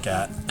awful to look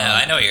at. No,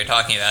 I know what you're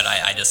talking about.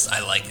 I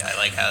like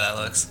how that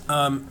looks.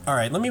 All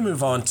right, let me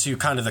move on to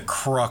kind of the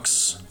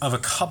crux of a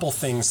couple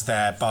things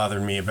that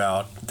bothered me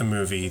about the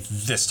movie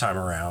this time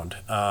around.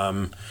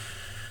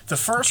 The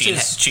first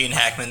is Gene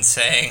Hackman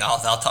saying, "I'll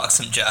talk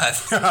some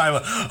jive."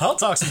 I'll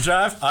talk some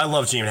jive. I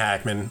love Gene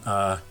Hackman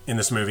in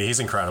this movie.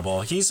 He's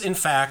incredible. He's in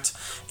fact,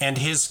 and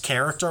his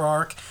character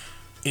arc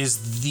is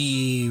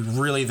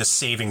really the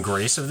saving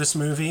grace of this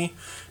movie,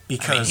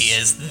 because he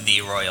is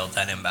the Royal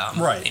Tenenbaum,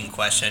 right, in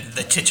question,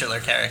 the titular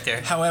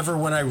character. However,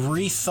 when I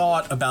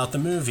rethought about the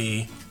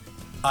movie,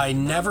 I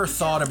never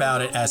thought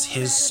about it as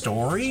his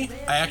story.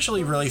 I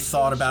actually really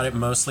thought about it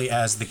mostly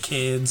as the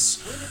kids.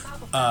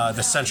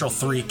 The central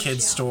three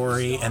kids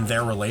story and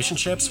their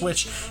relationships,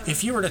 which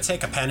if you were to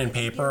take a pen and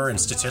paper and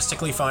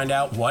statistically find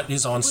out what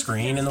is on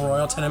screen in the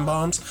Royal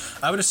Tenenbaums,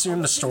 I would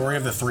assume the story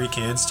of the three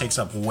kids takes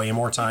up way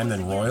more time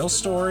than Royal's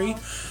story.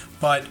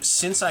 But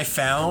since I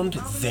found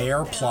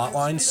their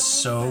plotline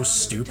so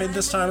stupid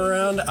this time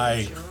around,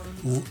 I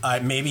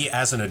maybe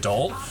as an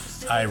adult,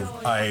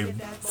 I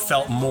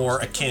felt more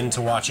akin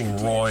to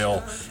watching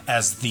Royal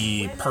as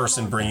the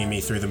person bringing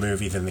me through the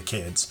movie than the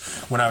kids.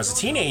 When I was a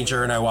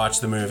teenager and I watched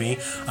the movie,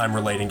 I'm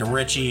relating to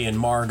Richie and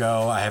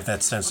Margot. I have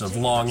that sense of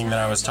longing that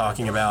I was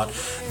talking about.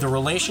 The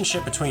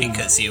relationship between...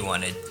 Because you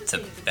wanted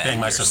to bang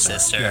my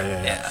sister.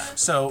 Yeah.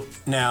 So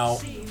now,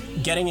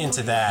 getting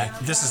into that,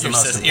 this is the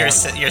most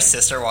important. Your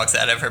sister walks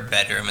out of her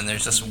bedroom and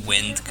there's just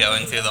wind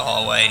going through the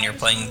hallway and you're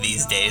playing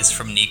These Days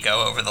from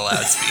Nico over the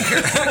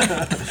loudspeaker.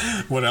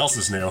 What else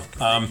is new?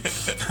 I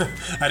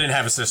didn't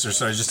have a sister,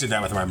 so I just did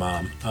that with my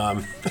mom.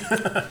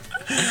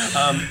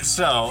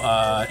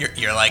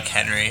 You're like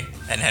Henry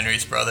and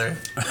Henry's brother.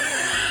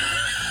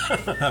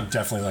 I'm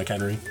definitely like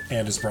Henry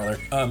and his brother.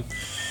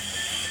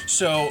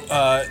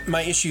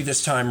 My issue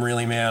this time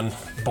really, man,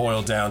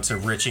 boiled down to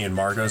Richie and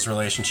Margot's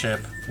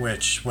relationship,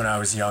 which when I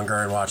was younger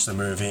and watched the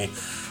movie,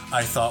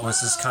 I thought was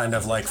this kind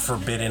of like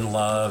forbidden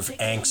love,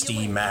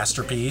 angsty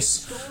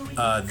masterpiece.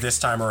 This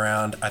time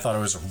around, I thought it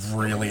was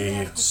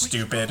really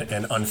stupid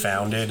and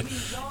unfounded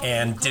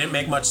and didn't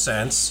make much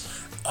sense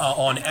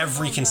on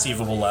every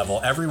conceivable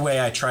level. Every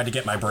way I tried to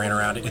get my brain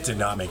around it, it did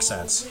not make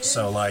sense.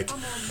 So, like,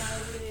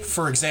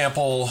 for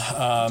example,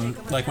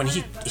 like when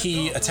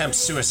he attempts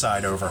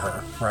suicide over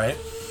her, right?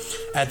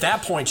 At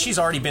that point, she's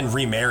already been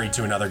remarried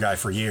to another guy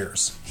for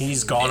years.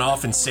 He's gone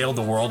off and sailed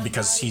the world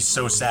because he's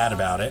so sad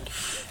about it.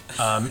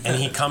 And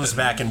he comes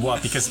back and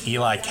what? Because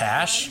Eli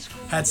Cash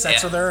had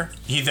sex with her,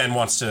 he then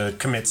wants to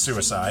commit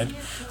suicide,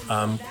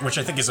 which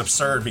I think is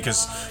absurd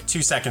because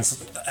 2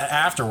 seconds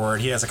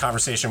afterward, he has a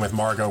conversation with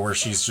Margot where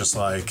she's just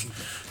like,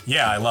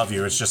 yeah, I love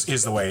you. It just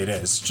is the way it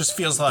is. Just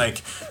feels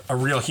like a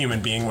real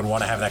human being would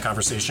want to have that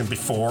conversation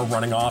before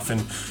running off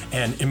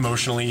and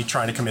emotionally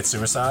trying to commit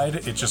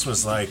suicide. It just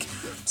was like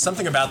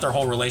something about their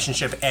whole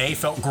relationship, A,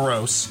 felt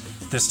gross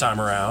this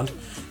time around,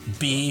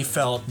 B,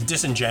 felt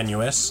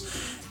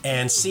disingenuous,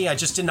 and C, I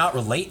just did not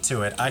relate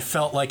to it. I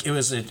felt like it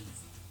was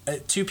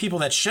two people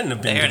that shouldn't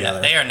have been together.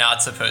 They are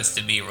not supposed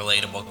to be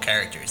relatable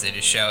characters. It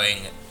is showing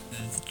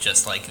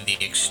just like the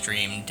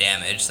extreme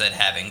damage that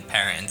having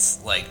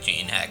parents like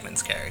Gene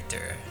Hackman's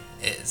character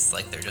is.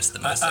 Like, they're just the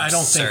most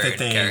absurd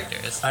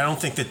characters. I don't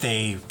think that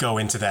they go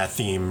into that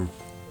theme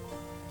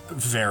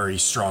very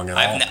strong at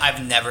all.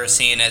 I've never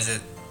seen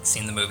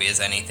the movie as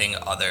anything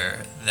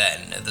other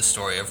than the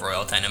story of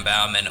Royal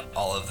Tenenbaum and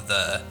all of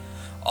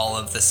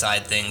the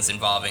side things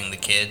involving the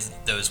kids.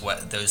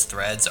 Those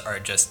threads are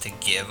just to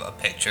give a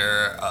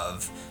picture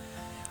of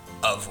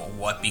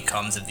what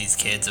becomes of these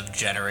kids, of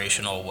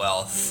generational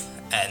wealth,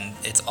 and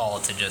it's all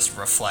to just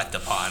reflect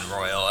upon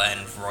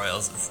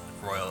Royal's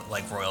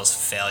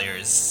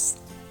failures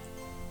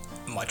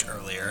much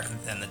earlier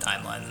than the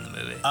timeline in the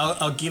movie.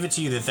 I'll give it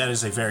to you that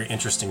is a very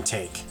interesting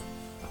take.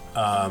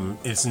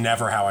 It's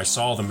never how I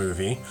saw the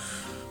movie.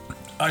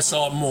 I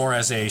saw it more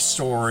as a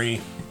story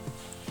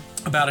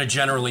about a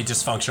generally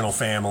dysfunctional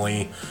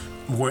family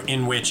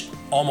in which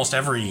almost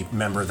every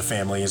member of the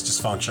family is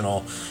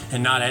dysfunctional,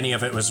 and not any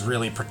of it was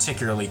really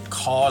particularly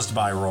caused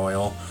by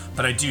Royal.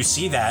 But I do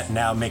see that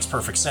now. It makes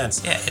perfect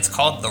sense. Yeah, it's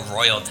called the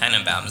Royal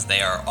Tenenbaums.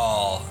 They are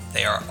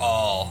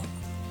all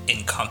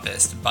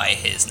encompassed by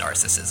his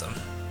narcissism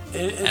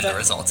and the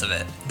results of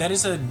it. That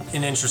is an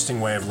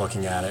interesting way of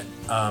looking at it.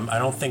 I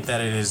don't think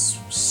that it is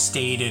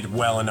stated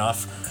well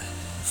enough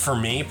for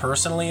me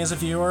personally as a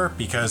viewer,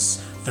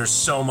 because there's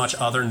so much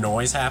other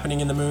noise happening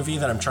in the movie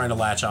that I'm trying to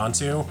latch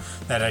onto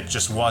that it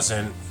just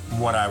wasn't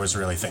what I was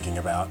really thinking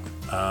about.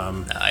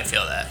 No, I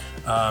feel that.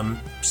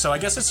 So I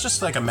guess it's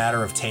just like a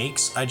matter of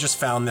takes. I just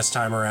found this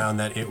time around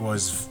that it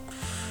was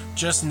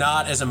just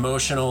not as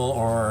emotional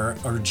or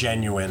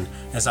genuine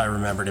as I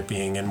remembered it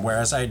being. And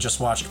whereas I had just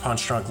watched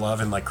Punch Drunk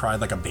Love and like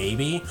cried like a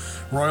baby,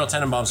 Royal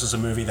Tenenbaums was a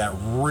movie that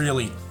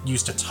really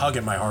used to tug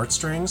at my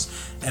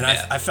heartstrings, and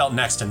yeah. I felt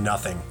next to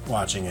nothing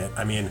watching it.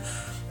 I mean,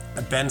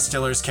 Ben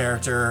Stiller's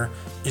character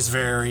is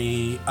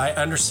I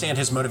understand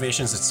his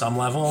motivations at some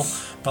level,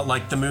 but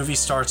like the movie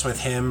starts with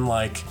him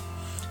like,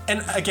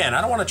 and again,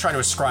 I don't want to try to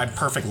ascribe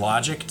perfect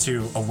logic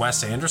to a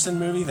Wes Anderson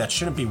movie. That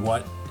shouldn't be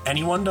what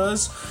anyone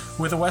does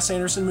with a Wes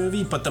Anderson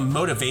movie, but the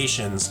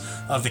motivations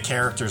of the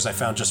characters I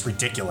found just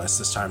ridiculous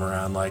this time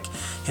around. Like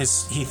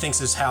he thinks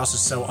his house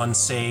is so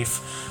unsafe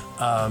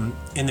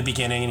in the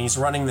beginning, and he's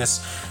running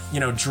this,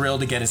 drill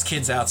to get his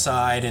kids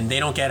outside, and they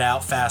don't get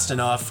out fast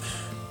enough.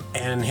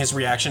 And his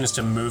reaction is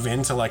to move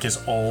into like his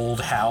old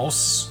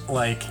house,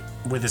 like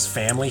with his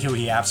family, who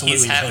he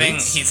absolutely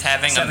hates. He's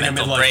having a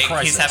mental break.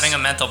 He's having a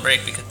mental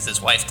break because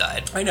his wife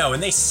died. I know,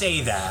 and they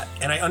say that,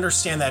 and I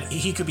understand that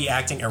he could be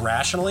acting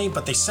irrationally,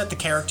 but they set the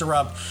character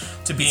up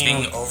to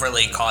being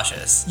overly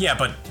cautious. Yeah,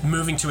 but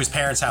moving to his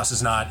parents' house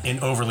is not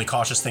an overly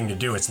cautious thing to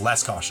do. It's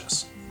less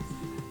cautious.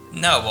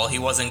 No, well, he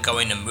wasn't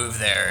going to move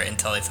there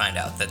until they find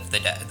out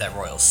that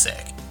Royal's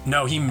sick.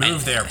 No, he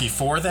moved there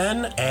before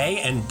then, A,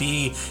 and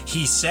B,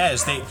 she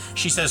says,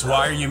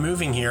 why are you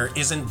moving here?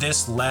 Isn't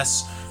this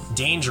less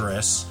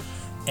dangerous?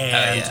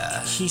 And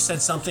he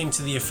said something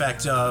to the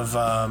effect of,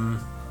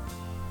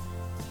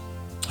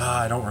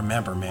 I don't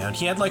remember, man.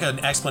 He had like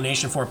an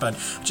explanation for it, but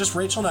just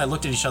Rachel and I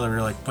looked at each other. We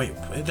were like, wait,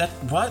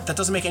 what? That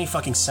doesn't make any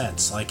fucking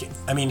sense. Like,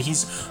 I mean,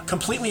 he's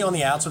completely on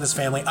the outs with his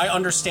family. I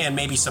understand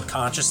maybe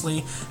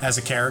subconsciously as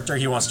a character,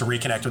 he wants to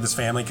reconnect with his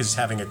family because he's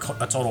having a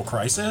total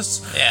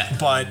crisis. Yeah.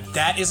 But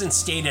that isn't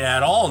stated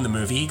at all in the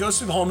movie. He goes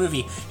through the whole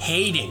movie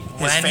hating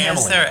his family. When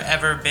has there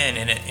ever been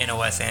in a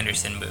Wes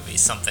Anderson movie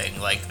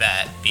something like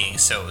that being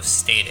so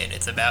stated?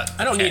 It's about...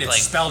 I don't need it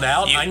spelled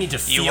out. I need to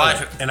feel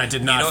it, and I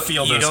did not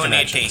feel those connections. You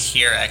don't need to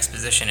hear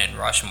exposition in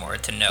Rushmore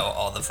to know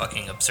all the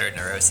fucking absurd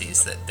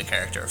neuroses that the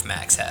character of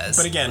Max has.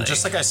 But again,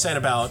 just like I said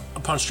about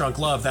Punch Drunk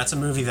Love, that's a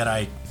movie that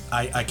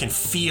I can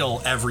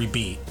feel every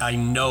beat. I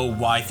know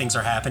why things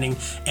are happening,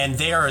 and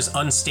they are as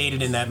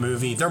unstated in that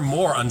movie. They're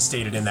more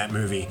unstated in that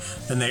movie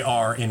than they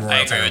are in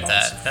Royal Tenenbaums. I agree with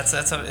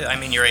that. I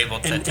mean, you're able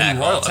to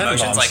tackle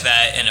emotions like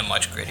that in a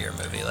much grittier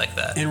movie like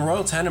that. In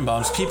Royal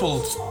Tenenbaums,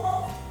 people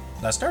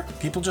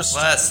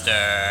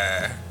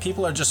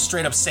are just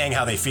straight up saying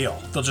how they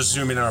feel. They'll just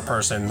zoom in on a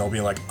person and they'll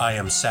be like, I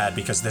am sad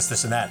because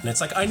this and that. And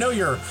it's like, I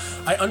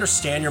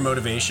understand your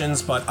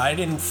motivations, but I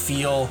didn't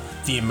feel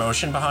the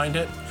emotion behind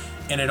it.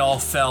 And it all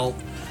felt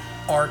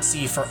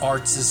artsy for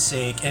art's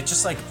sake. It's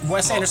just like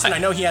Wes Anderson, I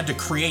know he had to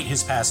create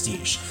his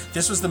pastiche.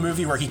 This was the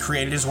movie where he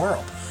created his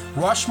world.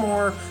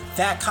 Rushmore,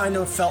 that kind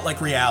of felt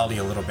like reality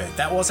a little bit.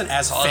 That wasn't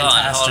as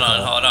fantastical.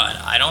 Hold on.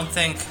 I don't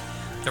think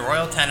the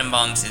Royal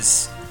Tenenbaums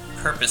is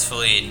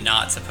purposefully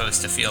not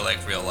supposed to feel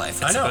like real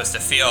life. It's supposed to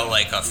feel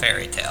like a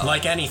fairy tale.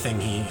 Like anything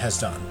he has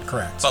done,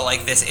 correct. But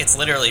like this, it's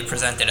literally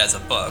presented as a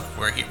book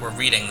where we're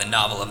reading the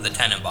novel of the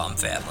Tenenbaum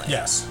family.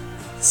 Yes.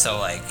 So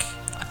like,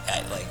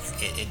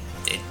 it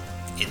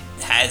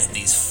has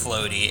these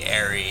floaty,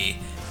 airy,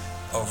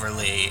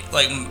 overly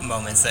like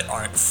moments that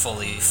aren't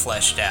fully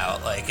fleshed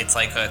out. Like it's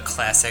like a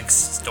classic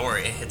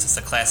story. It's just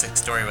a classic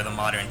story with a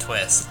modern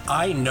twist.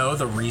 I know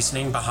the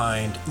reasoning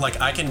behind,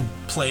 like I can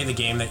play the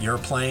game that you're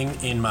playing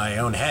in my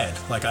own head.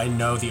 Like I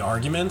know the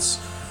arguments.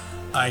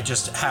 I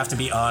just have to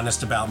be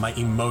honest about my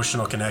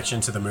emotional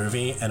connection to the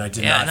movie, and I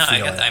did not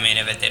feel it. I mean,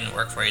 if it didn't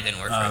work for you, it didn't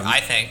work for you.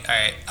 I think, all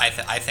right,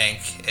 I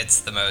think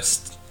it's the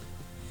most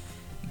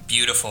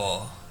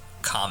beautiful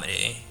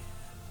comedy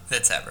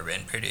that's ever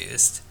been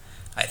produced.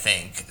 I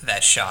think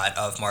that shot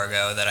of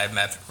Margot that I've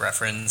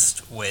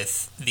referenced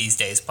with These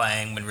Days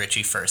playing when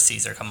Richie first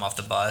sees her come off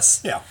the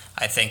bus. Yeah.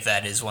 I think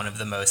that is one of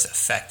the most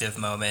effective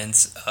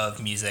moments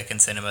of music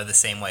and cinema, the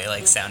same way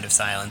like Sound of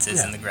Silence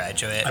is in The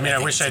Graduate. I mean,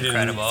 I wish I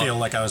didn't feel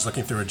like I was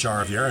looking through a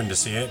jar of urine to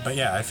see it, but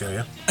yeah, I feel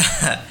you.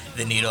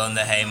 The needle in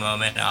the hay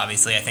moment,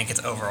 obviously, I think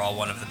it's overall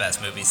one of the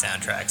best movie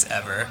soundtracks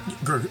ever.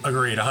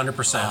 Agreed,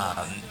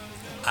 100%.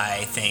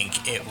 I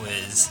think it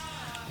was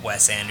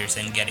Wes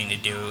Anderson getting to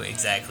do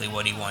exactly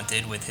what he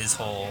wanted with his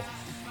whole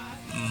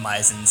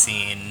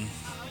mise-en-scene,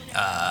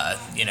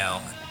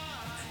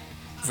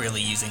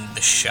 really using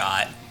the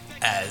shot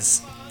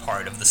as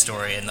part of the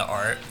story and the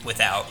art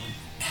without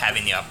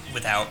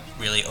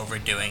really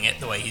overdoing it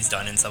the way he's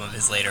done in some of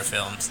his later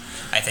films.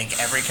 I think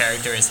every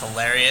character is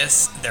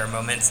hilarious. There are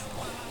moments.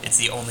 It's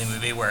the only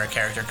movie where a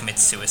character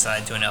commits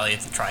suicide to an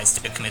tries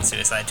to commit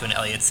suicide to an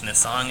Elliott Smith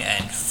song,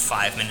 and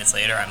 5 minutes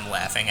later I'm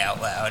laughing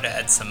out loud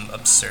at some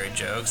absurd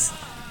jokes.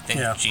 I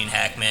think Gene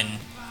Hackman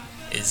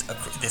is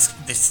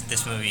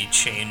this movie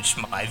changed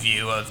my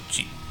view of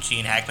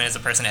Gene Hackman as a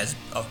person,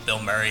 of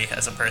Bill Murray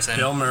as a person.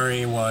 Bill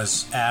Murray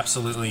was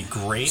absolutely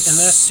great in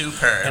this.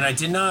 Superb. And I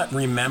did not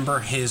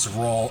remember his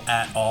role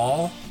at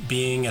all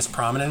being as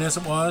prominent as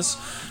it was.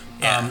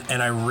 Yeah.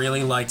 And I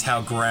really liked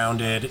how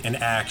grounded and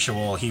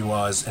actual he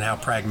was and how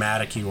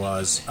pragmatic he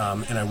was.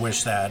 And I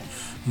wish that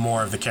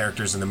more of the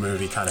characters in the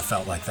movie kind of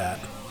felt like that.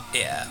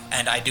 Yeah,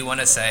 and I do want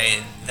to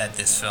say that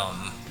this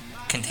film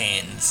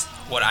contains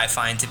what I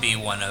find to be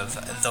one of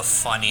the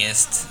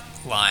funniest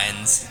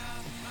lines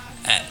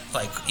at,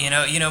 like,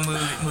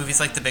 movies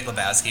like The Big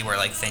Lebowski, where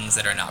like things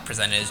that are not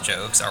presented as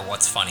jokes are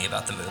what's funny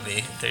about the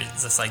movie.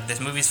 There's just like this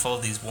movie's full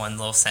of these one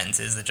little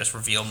sentences that just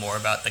reveal more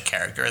about the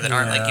character that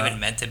aren't like even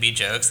meant to be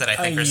jokes that I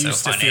think are so funny. I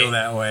used to feel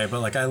that way,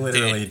 but like I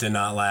literally did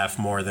not laugh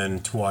more than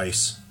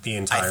twice the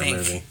entire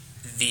movie.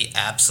 The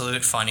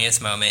absolute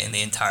funniest moment in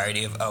the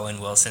entirety of Owen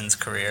Wilson's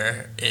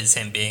career is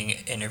him being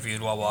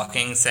interviewed while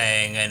walking,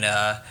 saying, and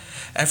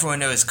everyone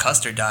knows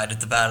Custer died at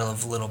the Battle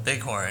of Little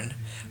Bighorn.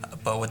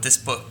 But what this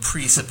book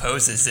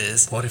presupposes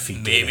is, what if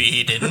maybe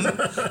he didn't?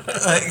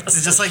 Like,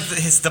 it's just like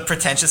the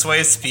pretentious way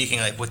of speaking.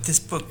 Like, what this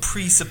book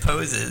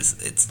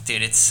presupposes,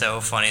 it's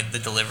so funny. The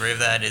delivery of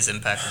that is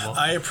impeccable.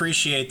 I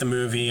appreciate the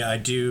movie. I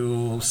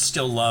do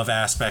still love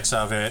aspects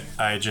of it.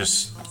 I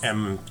just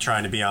am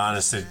trying to be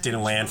honest. It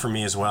didn't land for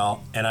me as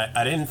well, and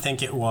I didn't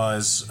think it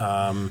was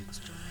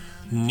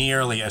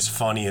nearly as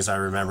funny as I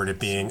remembered it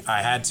being.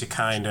 I had to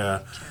kind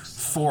of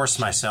force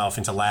myself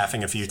into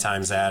laughing a few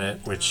times at it,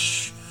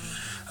 which,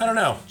 I don't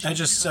know. I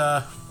just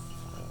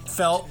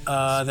felt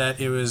that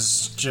it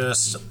was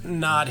just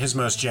not his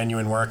most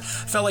genuine work.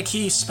 Felt like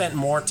he spent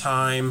more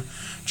time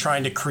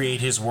trying to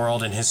create his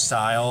world and his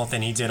style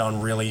than he did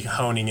on really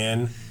honing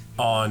in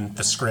on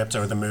the script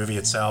or the movie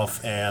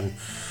itself. And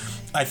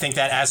I think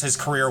that as his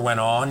career went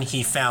on,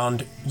 he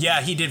found,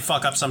 he did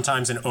fuck up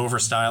sometimes and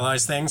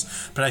over-stylize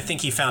things, but I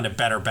think he found a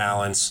better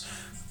balance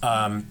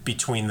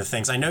between the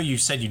things. I know you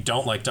said you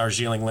don't like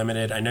Darjeeling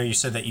Limited. I know you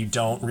said that you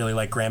don't really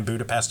like Grand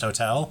Budapest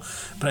Hotel,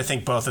 but I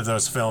think both of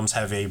those films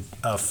have a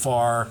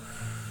far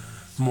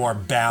more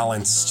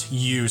balanced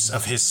use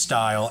of his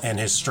style and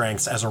his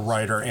strengths as a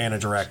writer and a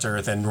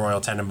director than Royal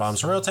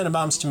Tenenbaums. Royal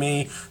Tenenbaums, to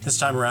me, this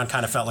time around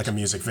kind of felt like a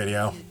music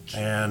video,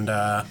 and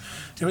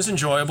it was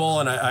enjoyable,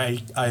 and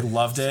I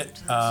loved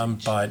it,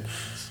 but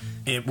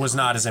it was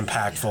not as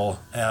impactful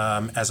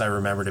as I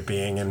remembered it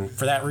being, and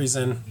for that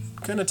reason,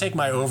 I'm going to take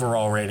my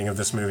overall rating of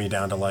this movie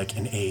down to like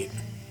an 8.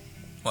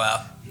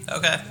 Wow.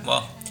 Okay.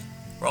 Well,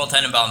 Royal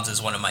Tenenbaums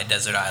is one of my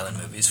desert island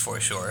movies for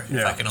sure. Yeah.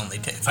 If I could only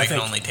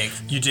take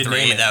you did 3,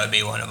 name it. that would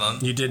be one of them.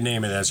 You did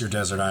name it as your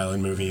desert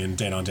island movie in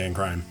Dan on Dan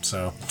Crime.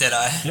 So did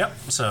I? Yep.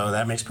 So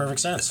that makes perfect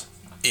sense.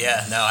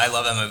 Yeah. No, I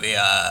love that movie.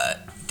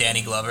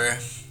 Danny Glover.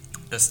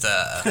 Just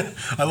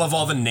I love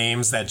all the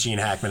names that Gene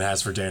Hackman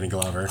has for Danny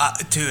Glover.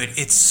 Dude,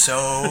 it's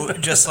so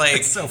just like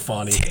it's so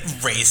funny.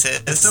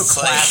 Racist. It's so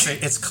classic.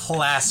 Like, it's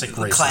classic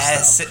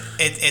racist.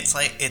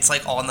 It's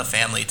like All in the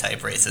Family type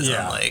racism.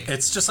 Yeah, like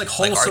it's just like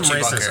wholesome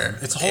like racism. Bunker.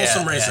 It's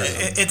wholesome racism.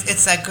 Yeah.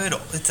 It's that good.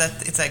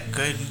 It's that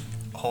good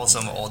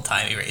wholesome old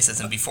timey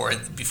racism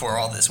before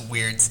all this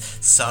weird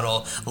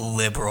subtle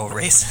liberal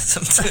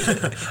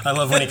racism. I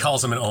love when he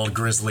calls him an old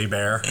grizzly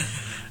bear.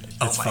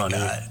 It's funny.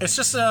 God. It's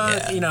just,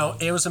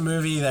 it was a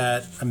movie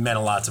that meant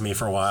a lot to me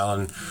for a while,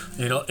 and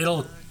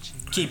it'll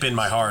keep in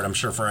my heart, I'm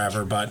sure,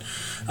 forever, but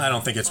I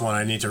don't think it's one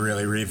I need to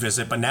really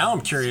revisit. But now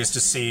I'm curious to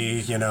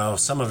see,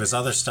 some of his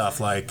other stuff,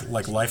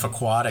 like Life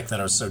Aquatic, that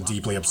I was so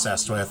deeply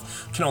obsessed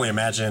with. I can only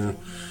imagine.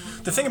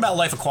 The thing about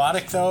Life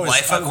Aquatic, though, is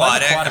Life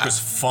Aquatic was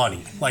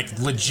funny. Like,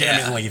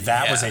 legitimately,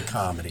 that was a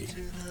comedy.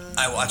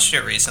 I watched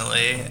it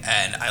recently,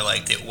 and I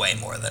liked it way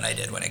more than I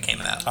did when it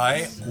came out.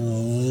 I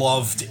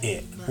loved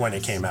it when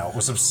it came out.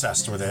 Was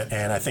obsessed with it,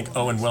 and I think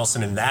Owen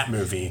Wilson in that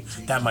movie,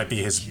 that might be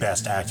his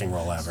best acting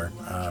role ever.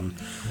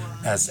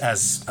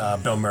 As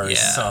Bill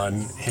Murray's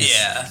son,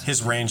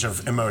 his range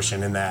of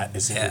emotion in that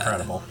is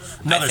incredible.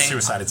 Another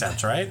suicide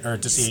attempt, right? Or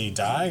does he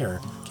die? Or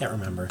can't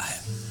remember.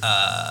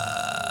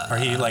 Or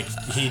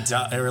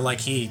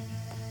he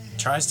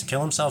tries to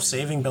kill himself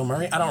saving Bill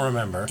Murray. I don't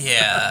remember.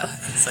 Yeah,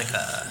 it's like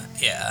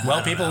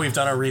Well, people, we've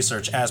done our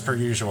research as per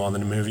usual on the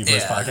Movie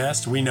Blues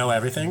podcast. We know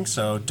everything,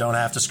 so don't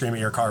have to scream at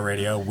your car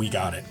radio. We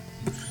got it.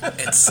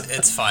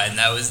 It's fine.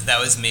 That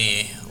was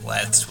me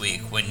last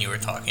week when you were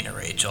talking to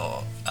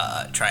Rachel,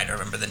 trying to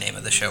remember the name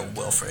of the show,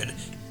 Wilfred.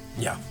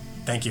 Yeah.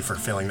 Thank you for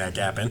filling that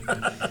gap in.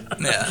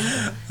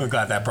 Yeah. I'm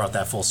glad that brought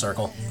that full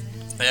circle.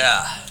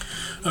 Yeah.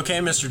 Okay,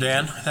 Mr.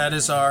 Dan, that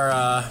is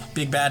our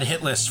big bad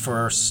hit list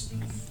for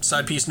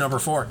side piece number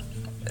 4.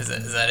 Is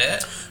that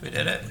it? We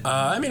did it?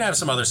 I have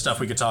some other stuff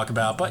we could talk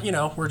about, but,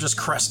 we're just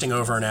cresting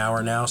over an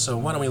hour now, so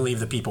why don't we leave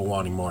the people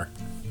wanting more?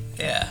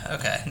 Yeah,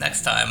 okay.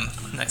 Next time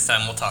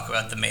we'll talk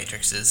about the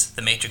Matrices.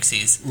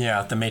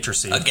 Yeah, the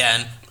Matrices.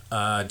 Again.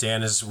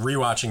 Dan is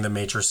rewatching the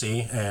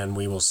Matrices, and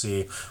we will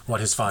see what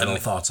his final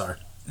thoughts are.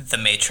 The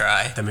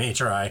Matri. The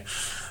Matri.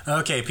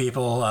 Okay,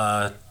 people,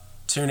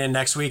 tune in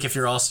next week if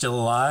you're all still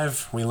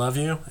alive. We love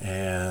you,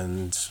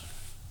 and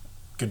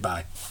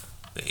goodbye.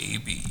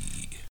 Baby.